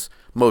 She has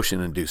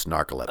motion-induced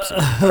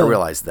narcolepsy. I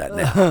realize that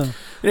now.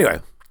 Anyway,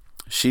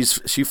 she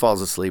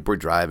falls asleep. We're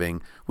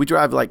driving. We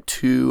drive like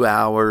 2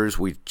 hours.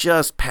 We're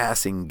just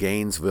passing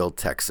Gainesville,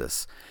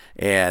 Texas.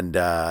 And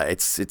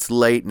it's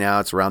late now.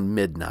 It's around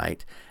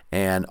midnight.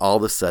 And all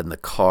of a sudden, the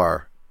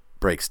car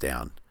breaks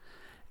down.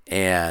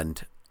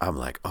 And I'm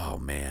like, oh,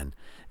 man.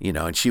 You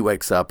know, and she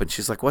wakes up and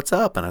she's like, what's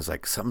up? And I was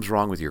like, something's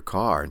wrong with your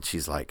car. And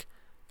she's like,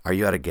 are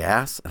you out of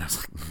gas? And I was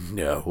like,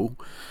 no.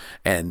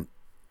 And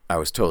I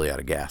was totally out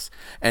of gas.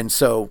 And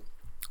so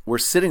we're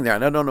sitting there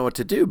and I don't know what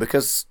to do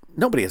because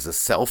nobody has a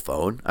cell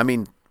phone. I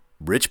mean,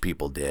 rich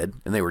people did,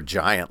 and they were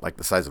giant, like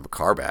the size of a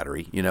car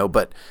battery, you know,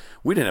 but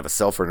we didn't have a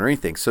cell phone or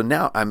anything. So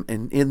now I'm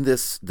in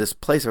this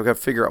place. I've got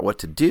to figure out what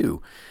to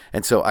do.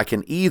 And so I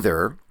can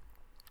either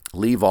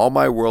leave all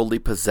my worldly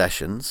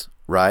possessions,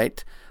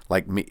 right?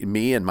 Like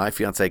me and my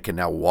fiance can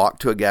now walk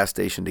to a gas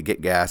station to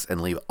get gas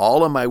and leave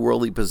all of my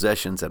worldly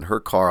possessions and her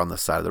car on the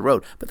side of the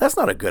road. But that's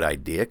not a good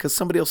idea because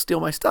somebody will steal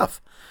my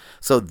stuff.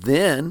 So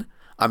then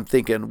I'm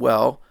thinking,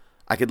 well,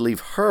 I could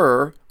leave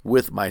her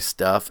with my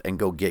stuff and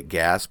go get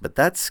gas, but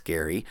that's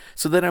scary.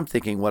 So then I'm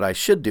thinking what I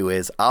should do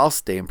is I'll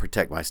stay and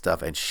protect my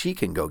stuff and she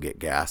can go get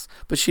gas,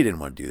 but she didn't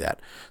want to do that.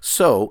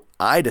 So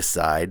I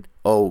decide,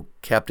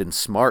 Captain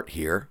Smart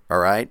here, all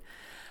right?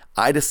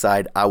 I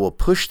decide I will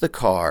push the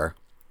car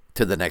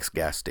to the next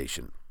gas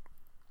station.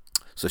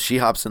 So she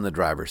hops in the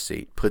driver's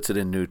seat, puts it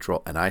in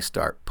neutral, and I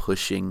start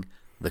pushing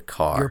the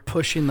car. You're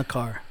pushing the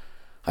car.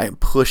 I am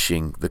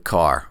pushing the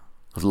car.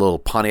 A little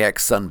Pontiac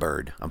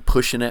Sunbird. I'm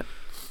pushing it.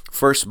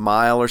 First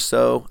mile or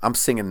so, I'm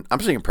singing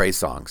praise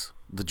songs.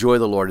 The joy of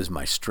the Lord is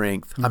my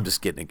strength. I'm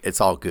just getting it.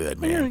 It's all good,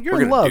 man. You're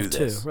We're in gonna love do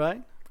this. too,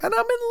 right? And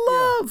I'm in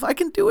love. I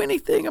can do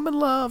anything. I'm in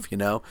love,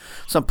 So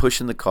I'm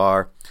pushing the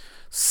car.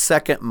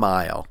 Second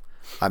mile,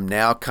 I'm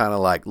now kind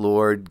of like,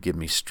 Lord, give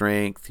me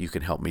strength. You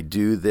can help me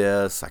do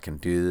this. I can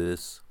do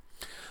this.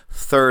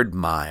 Third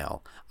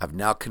mile, I've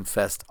now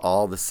confessed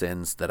all the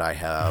sins that I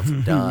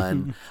have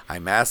done.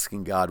 I'm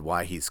asking God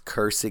why he's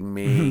cursing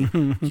me.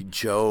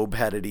 Job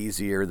had it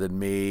easier than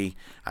me.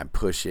 I'm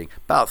pushing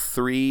about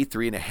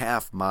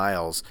 3.5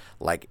 miles.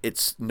 Like,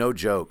 it's no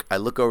joke. I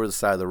look over the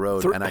side of the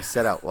road and I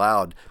said out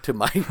loud to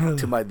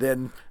my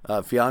then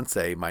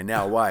fiance, my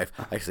now wife,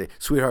 I say,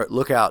 sweetheart,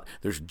 look out.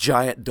 There's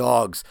giant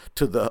dogs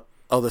to the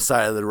other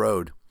side of the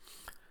road.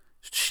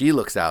 She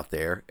looks out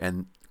there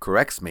and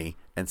corrects me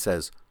and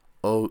says,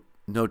 oh,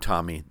 no,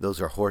 Tommy, those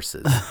are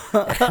horses. And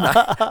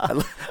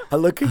I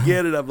look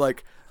again and I'm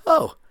like,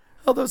 oh,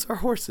 those are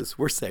horses.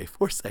 We're safe.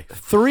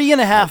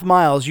 3.5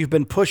 miles you've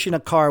been pushing a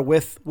car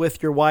with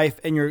your wife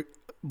and your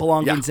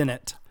belongings in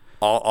it.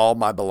 All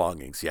my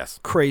belongings, yes.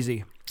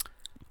 Crazy.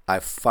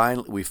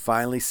 We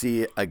finally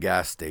see a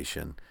gas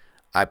station.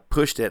 I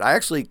pushed it. I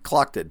actually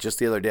clocked it just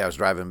the other day. I was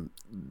driving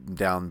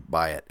down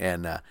by it,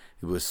 and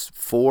it was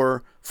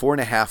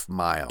 4.5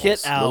 miles.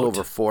 Get out. A little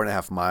over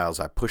 4.5 miles.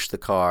 I pushed the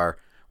car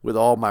with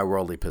all my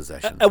worldly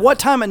possessions. At what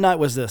time at night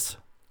was this?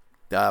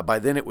 By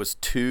then it was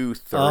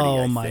 2:30. Oh,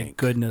 I my think.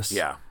 goodness.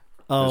 Yeah.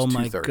 Oh,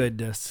 my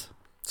goodness.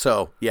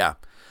 So, yeah.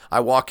 I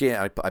walk in.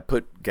 I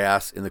put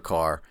gas in the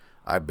car.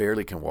 I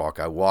barely can walk.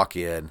 I walk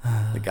in.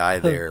 The guy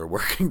there,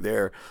 working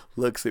there,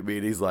 looks at me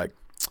and he's like,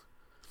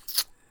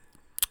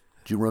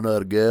 did you run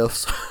out of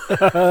gas?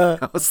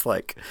 I was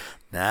like,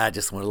 nah, I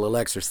just want a little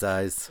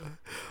exercise.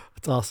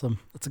 That's awesome.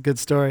 That's a good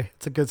story.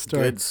 Good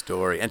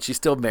story. And she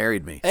still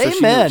married me.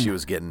 Amen. So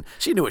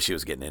she knew what she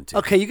was getting into.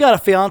 Okay, you got a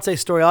fiance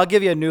story. I'll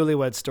give you a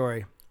newlywed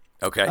story.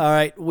 Okay. All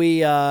right. We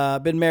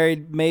been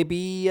married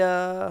maybe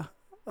I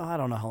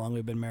don't know how long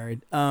we've been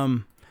married.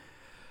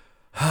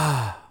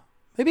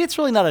 Maybe it's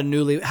really not a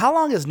newly. How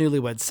long is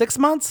newlywed? 6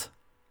 months?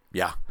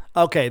 Yeah.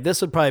 Okay,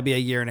 this would probably be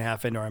 1.5 years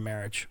into our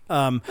marriage.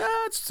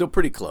 It's still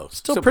pretty close.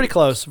 Still pretty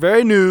close.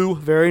 Very new.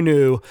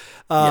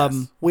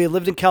 Yes. We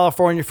lived in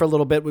California for a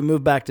little bit. We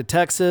moved back to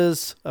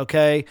Texas.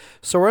 Okay,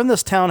 so we're in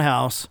this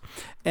townhouse,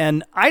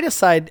 and I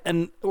decide,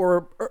 and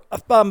I'm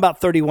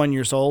about 31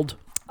 years old.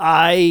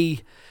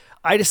 I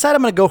decide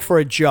I'm going to go for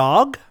a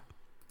jog.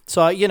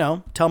 So I,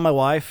 tell my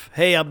wife,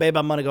 hey, babe,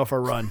 I'm going to go for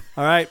a run.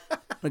 All right, I'm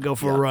going to go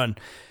for a run.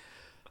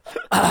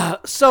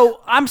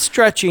 So I'm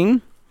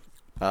stretching.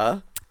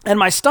 And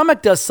my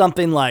stomach does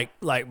something like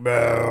that,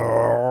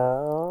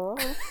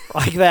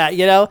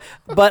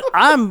 But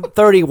I'm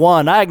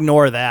 31. I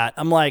ignore that.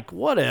 I'm like,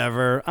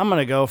 whatever. I'm going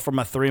to go from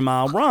a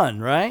 3-mile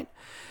run, right?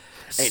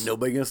 Ain't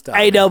nobody going to stop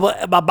me. Hey, no,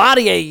 but my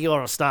body ain't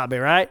going to stop me,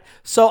 right?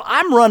 So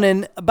I'm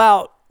running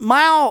about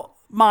mile.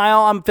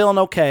 I'm feeling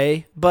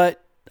okay,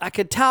 but I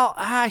could tell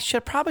I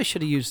probably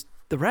should have used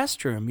the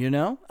restroom,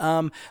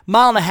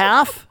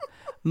 1.5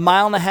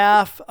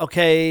 miles.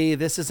 Okay,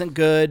 this isn't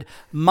good.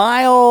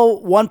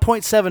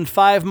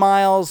 1.75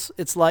 miles.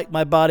 It's like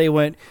my body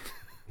went,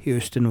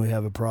 Houston, we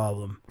have a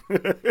problem.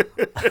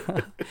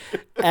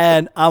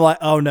 And I'm like,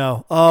 oh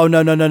no. So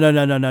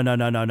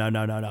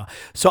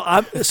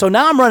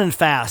now I'm running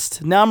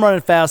fast.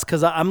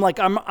 Because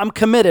I'm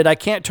committed. I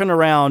can't turn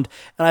around,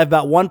 and I have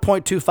about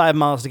 1.25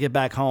 miles to get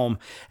back home.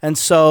 And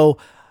so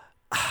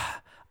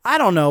I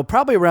don't know,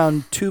 probably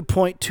around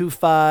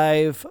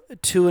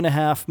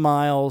 2.25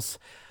 miles.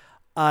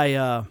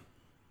 I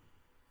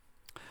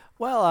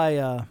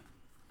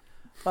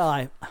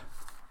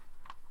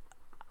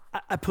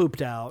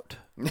pooped out.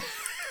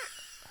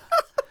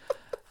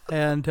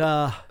 And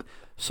so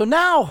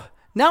now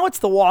it's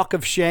the walk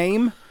of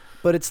shame,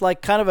 but it's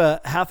like kind of a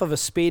half of a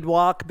speed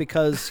walk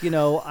because,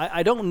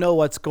 I don't know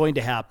what's going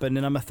to happen,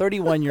 and I'm a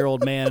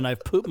 31-year-old man and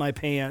I've pooped my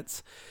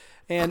pants.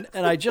 And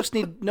I just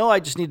need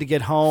to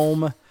get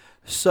home.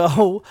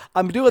 So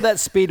I'm doing that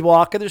speed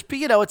walk, and there's,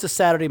 it's a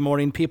Saturday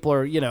morning. People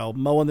are,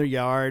 mowing their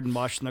yard and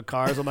washing their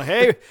cars. I'm like,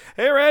 hey,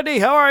 Randy,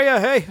 how are you?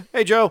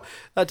 Hey, Joe,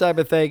 that type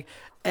of thing.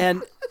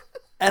 And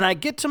I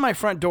get to my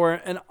front door,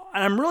 and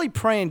I'm really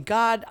praying,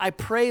 God, I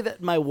pray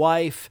that my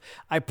wife,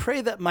 I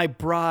pray that my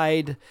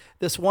bride,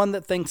 this one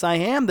that thinks I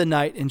am the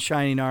knight in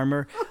shining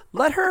armor,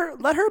 let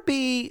her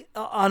be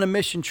on a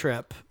mission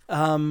trip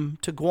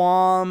to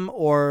Guam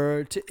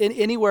or to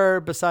anywhere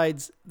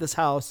besides this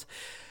house.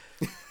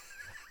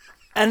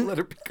 And let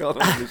her be called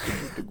on a mission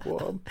to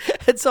Guam.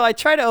 And so I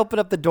try to open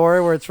up the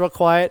door where it's real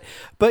quiet,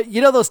 but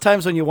those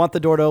times when you want the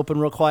door to open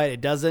real quiet,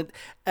 it doesn't,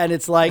 and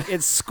it's like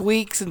it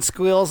squeaks and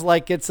squeals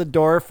like it's a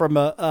door from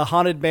a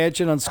haunted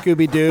mansion on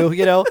Scooby-Doo,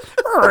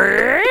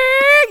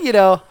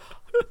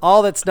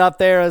 all that's not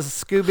there is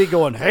Scooby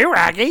going, hey,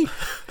 Raggy.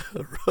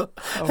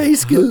 Hey,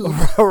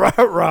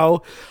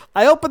 Scoob.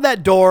 I open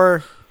that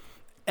door,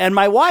 And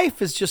my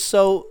wife is just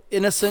so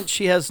innocent.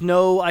 She has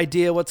no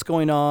idea what's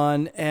going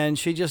on. And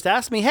she just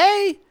asked me,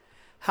 hey,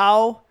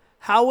 how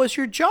was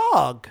your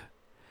jog?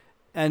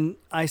 And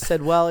I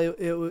said, well,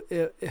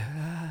 it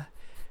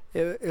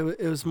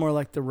was more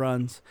like the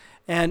runs.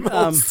 And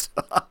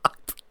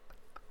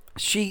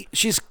she's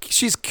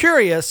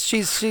curious.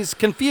 She's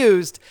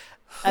confused.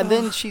 And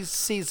then she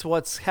sees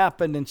what's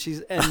happened, and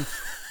she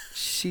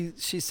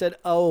said,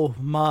 "Oh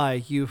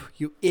my, you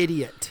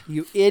idiot,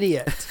 you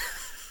idiot!"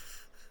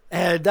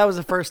 And that was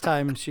the first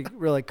time she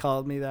really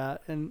called me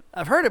that. And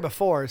I've heard it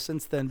before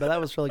since then, but that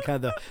was really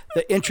kind of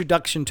the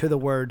introduction to the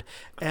word.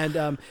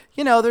 And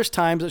there's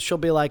times that she'll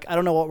be like, "I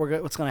don't know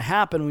what's going to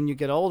happen when you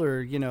get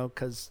older,"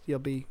 because you'll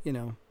be,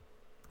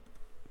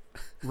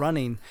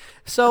 running.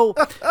 So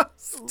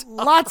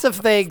lots of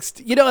things,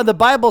 and the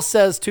Bible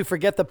says to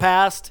forget the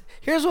past.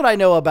 Here's what I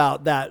know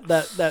about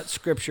that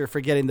scripture,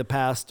 forgetting the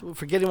past,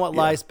 forgetting what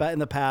lies in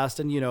the past,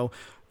 and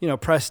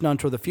pressing on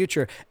toward the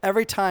future.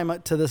 Every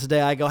time to this day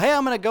I go, hey,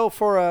 I'm going to go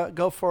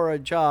for a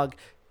jog.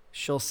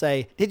 She'll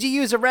say, did you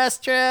use a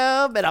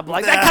restroom? And I'm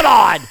like, come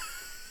on.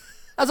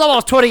 That's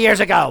almost 20 years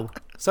ago.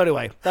 So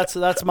anyway, that's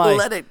my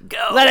let it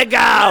go. Let it go.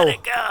 Let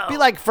it go. Be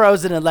like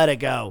Frozen and let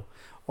it go.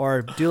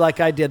 Or do like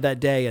I did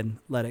that day and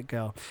let it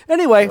go.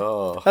 Anyway,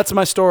 that's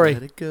my story.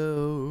 Let it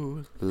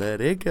go.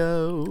 Let it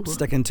go.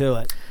 Sticking to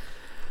it.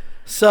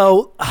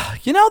 So,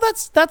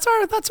 that's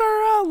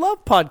our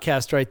love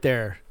podcast right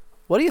there.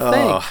 What do you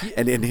think?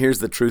 And here's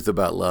the truth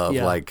about love.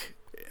 Yeah. Like,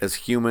 as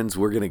humans,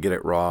 we're going to get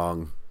it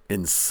wrong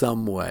in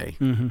some way,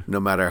 no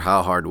matter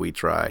how hard we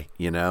try,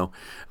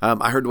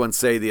 I heard one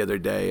say the other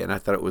day, and I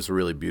thought it was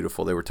really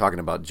beautiful. They were talking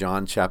about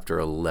John chapter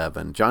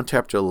 11. John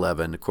chapter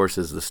 11, of course,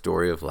 is the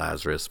story of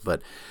Lazarus,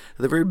 but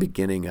at the very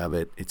beginning of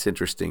it, it's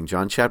interesting.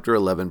 John chapter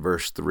 11,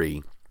 verse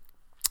 3,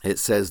 it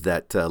says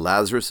that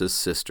Lazarus'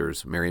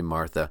 sisters, Mary and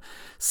Martha,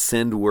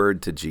 send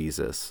word to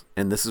Jesus.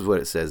 And this is what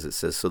it says. It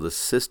says, so the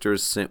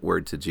sisters sent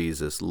word to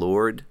Jesus,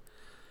 Lord,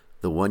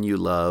 the one you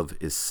love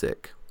is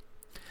sick.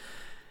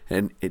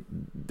 And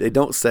they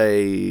don't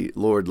say,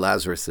 Lord,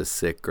 Lazarus is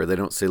sick, or they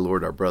don't say,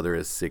 Lord, our brother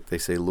is sick. They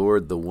say,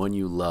 Lord, the one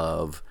you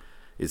love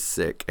is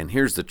sick. And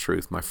here's the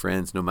truth, my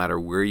friends, no matter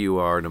where you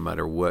are, no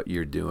matter what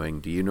you're doing,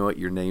 do you know what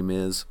your name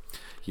is?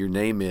 Your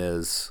name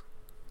is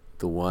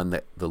the one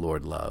that the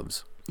Lord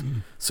loves.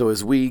 So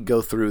as we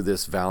go through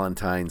this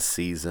Valentine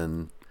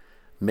season,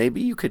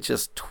 maybe you could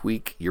just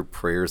tweak your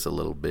prayers a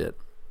little bit.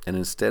 And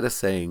instead of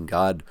saying,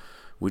 God,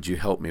 would you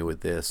help me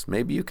with this?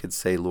 Maybe you could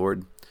say,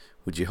 Lord,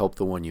 would you help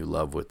the one you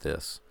love with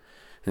this?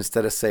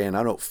 Instead of saying,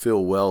 I don't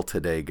feel well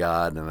today,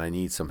 God, and I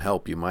need some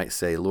help, you might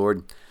say,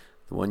 Lord,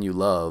 the one you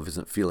love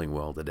isn't feeling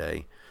well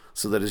today.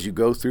 So that as you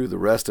go through the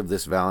rest of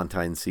this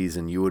Valentine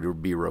season, you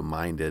would be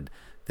reminded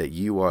that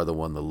you are the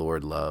one the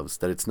Lord loves,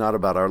 that it's not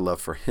about our love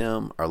for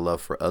him, our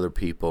love for other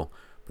people,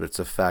 but it's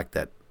a fact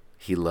that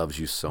he loves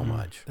you so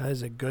much. That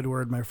is a good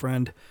word, my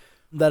friend.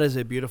 That is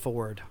a beautiful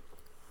word.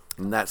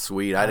 And that's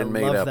sweet. I didn't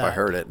make it up. I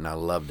heard it and I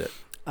loved it.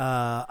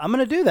 I'm going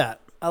to do that.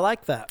 I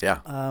like that. Yeah.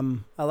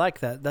 I like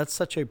that. That's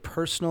such a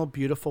personal,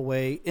 beautiful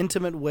way,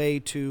 intimate way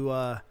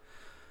to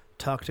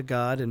talk to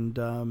God, and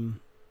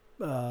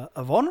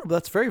a vulnerable.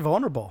 That's very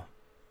vulnerable.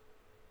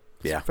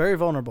 Yeah. Very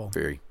vulnerable.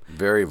 Very,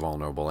 very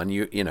vulnerable. And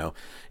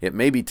it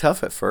may be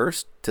tough at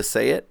first to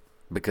say it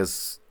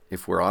because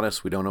if we're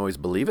honest, we don't always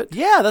believe it.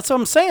 Yeah, that's what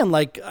I'm saying.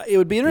 Like, it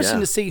would be interesting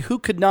to see who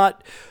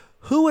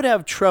would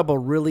have trouble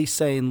really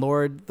saying,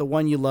 Lord, the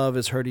one you love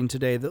is hurting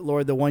today. That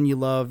Lord, the one you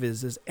love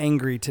is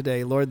angry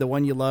today. Lord, the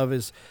one you love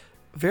is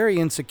very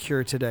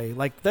insecure today.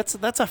 Like, that's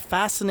a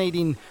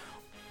fascinating,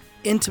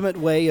 intimate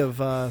way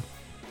of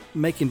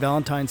making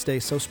Valentine's Day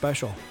so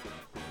special.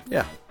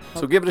 Yeah.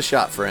 So give it a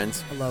shot,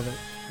 friends. I love it.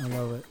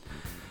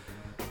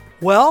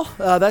 Well,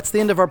 that's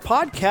the end of our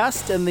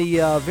podcast, and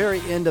the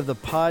very end of the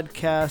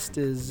podcast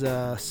is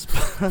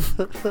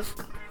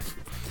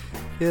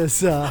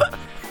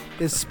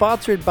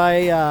sponsored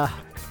by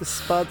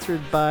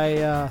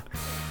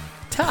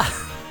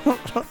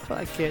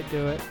I can't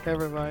do it.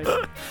 Never mind.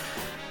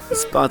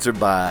 Sponsored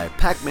by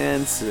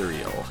Pac-Man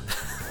cereal.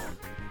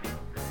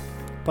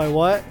 By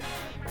what?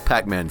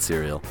 Pac-Man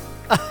cereal.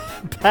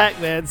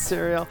 Pac-Man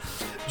cereal.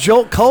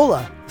 Jolt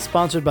Cola.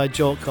 Sponsored by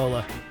Jolt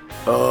Cola.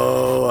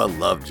 Oh, I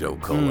love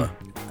Jolt Cola.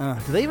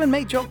 Do they even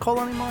make Jolt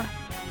Cola anymore?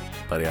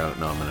 Buddy, I don't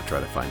know. I'm going to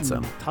try to find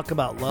some. Talk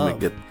about love.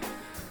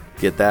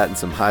 Get that and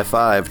some high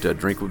five to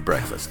drink with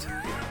breakfast.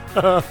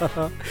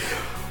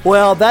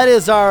 Well, that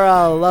is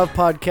our love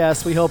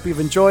podcast. We hope you've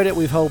enjoyed it.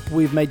 We hope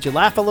we've made you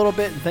laugh a little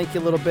bit and thank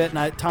you a little bit.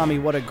 And Tommy,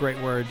 what a great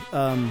word.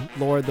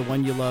 Lord, the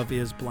one you love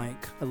is blank.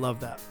 I love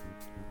that.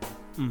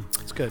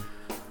 It's good.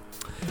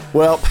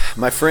 Well,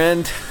 my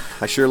friend,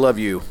 I sure love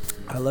you.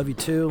 I love you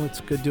too. It's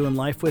good doing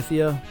life with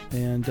you,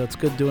 and it's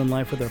good doing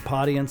life with our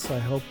podience. I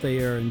hope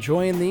they are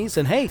enjoying these.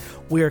 And hey,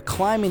 we are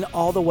climbing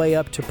all the way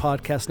up to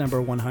podcast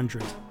number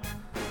 100.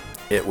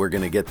 We're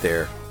going to get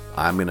there.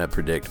 I'm going to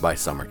predict by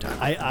summertime.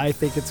 I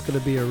think it's going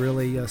to be a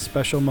really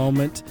special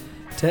moment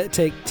to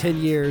take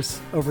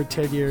over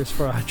 10 years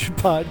for 100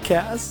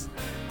 podcasts.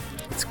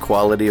 It's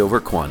quality over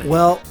quantity.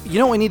 Well, you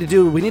know what we need to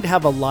do? We need to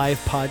have a live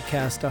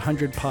podcast,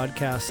 100th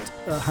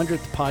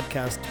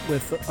podcast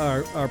with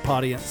our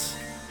podience.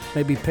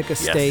 Maybe pick a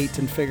state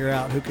and figure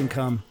out who can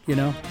come, you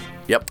know?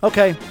 Yep.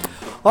 Okay.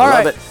 All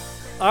right. Love it.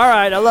 All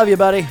right. I love you,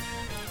 buddy.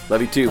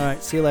 Love you too. All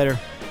right. See you later.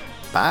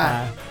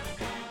 Bye. Bye.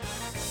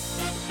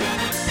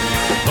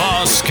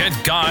 The Skit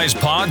Guys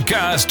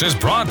podcast is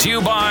brought to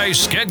you by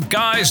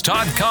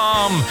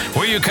skitguys.com,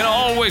 where you can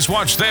always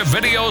watch their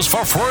videos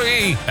for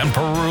free and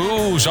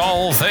peruse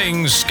all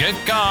things Skit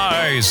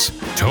Guys.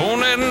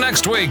 Tune in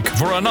next week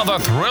for another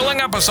thrilling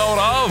episode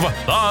of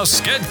the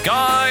Skit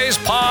Guys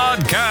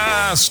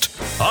podcast.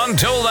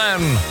 Until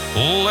then,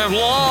 live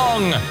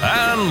long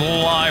and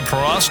lie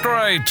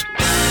prostrate.